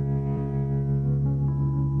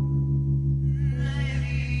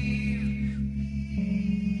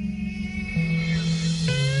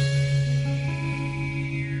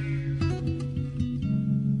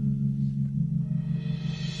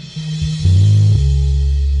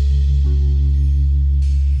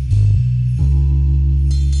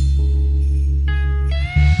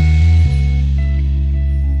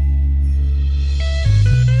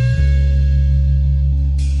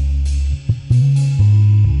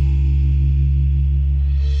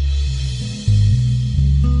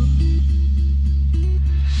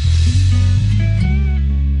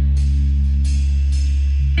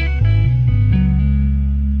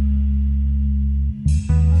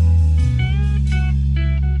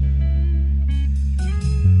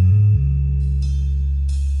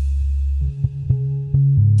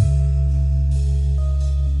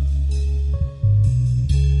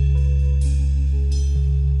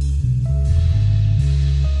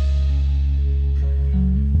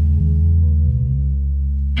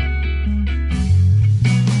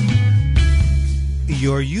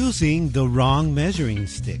 using the wrong measuring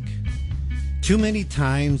stick. Too many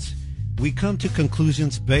times we come to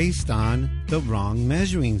conclusions based on the wrong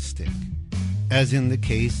measuring stick, as in the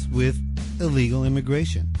case with illegal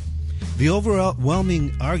immigration. The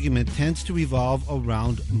overwhelming argument tends to revolve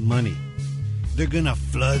around money. They're going to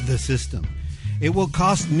flood the system. It will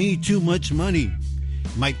cost me too much money.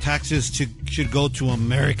 My taxes should go to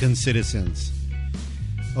American citizens.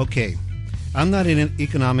 Okay, I'm not an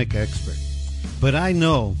economic expert, but I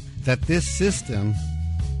know that this system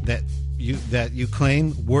that you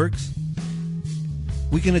claim works.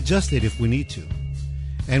 We can adjust it if we need to.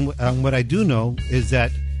 And what I do know is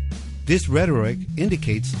that this rhetoric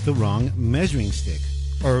indicates the wrong measuring stick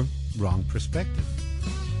or wrong perspective.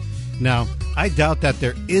 Now, I doubt that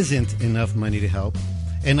there isn't enough money to help,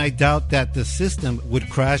 and I doubt that the system would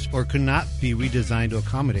crash or could not be redesigned to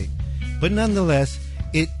accommodate. But nonetheless,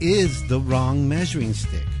 it is the wrong measuring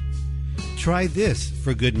stick. Try this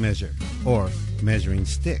for good measure, or measuring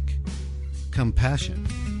stick. Compassion.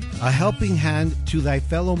 A helping hand to thy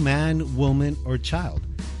fellow man, woman, or child.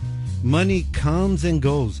 Money comes and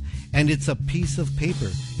goes, and it's a piece of paper.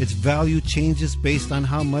 Its value changes based on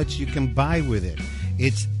how much you can buy with it.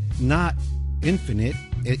 It's not infinite,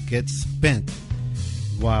 it gets spent.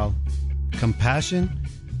 While compassion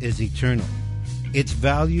is eternal. Its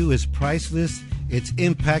value is priceless, its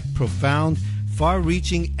impact profound,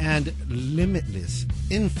 far-reaching, and limitless,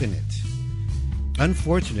 infinite.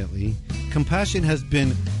 Unfortunately, compassion has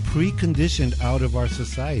been preconditioned out of our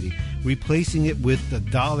society, replacing it with the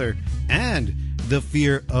dollar and the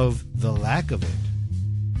fear of the lack of it.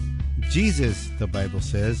 Jesus, the Bible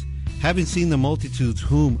says, having seen the multitudes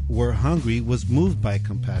whom were hungry, was moved by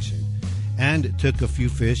compassion, and took a few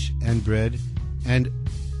fish and bread and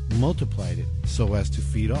multiplied it so as to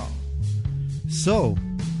feed all. So,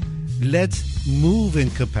 let's move in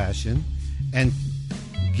compassion and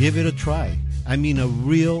give it a try. I mean a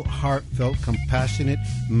real heartfelt, compassionate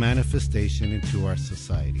manifestation into our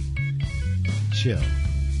society. Chill.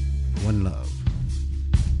 One love.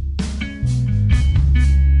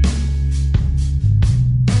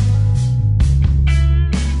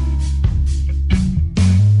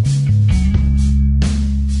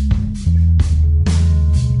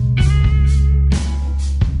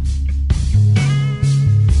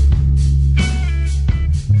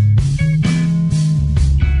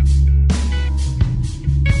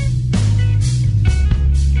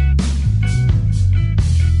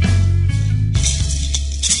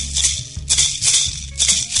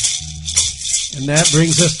 And that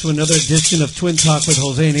brings us to another edition of Twin Talk with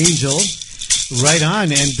Jose and Angel. Right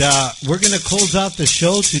on. And we're going to close out the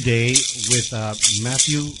show today with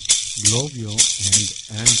Matthew Lovio and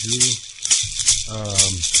Andrew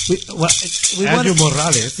Andrew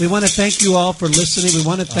Morales. We want to thank you all for listening. We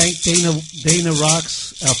want to thank Dana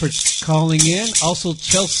Rocks for calling in. Also,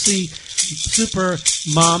 Chelsea Super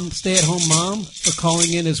Mom, stay-at-home mom, for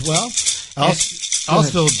calling in as well.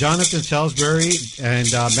 Also, Jonathan Salisbury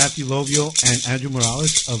and Matthew Lovio and Andrew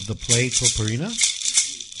Morales of the play Toparina.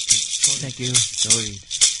 Thank you. Sorry.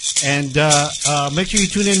 And make sure you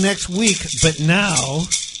tune in next week. But now,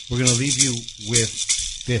 we're going to leave you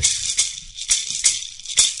with this.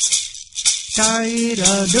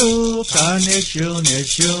 Tairanu kaneshun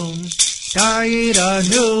neshun.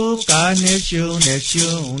 Tairanu kaneshun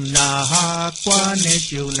neshun. Naha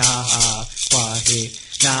kwaneshun naha kwahe.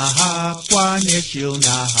 Naha kwaneshun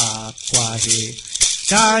naha kwahe.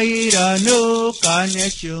 Tairanu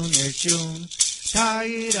kaneshun neshun.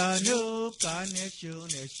 Tairanu kaneshun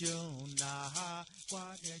neshun. Naha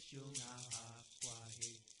kwaneshun naha.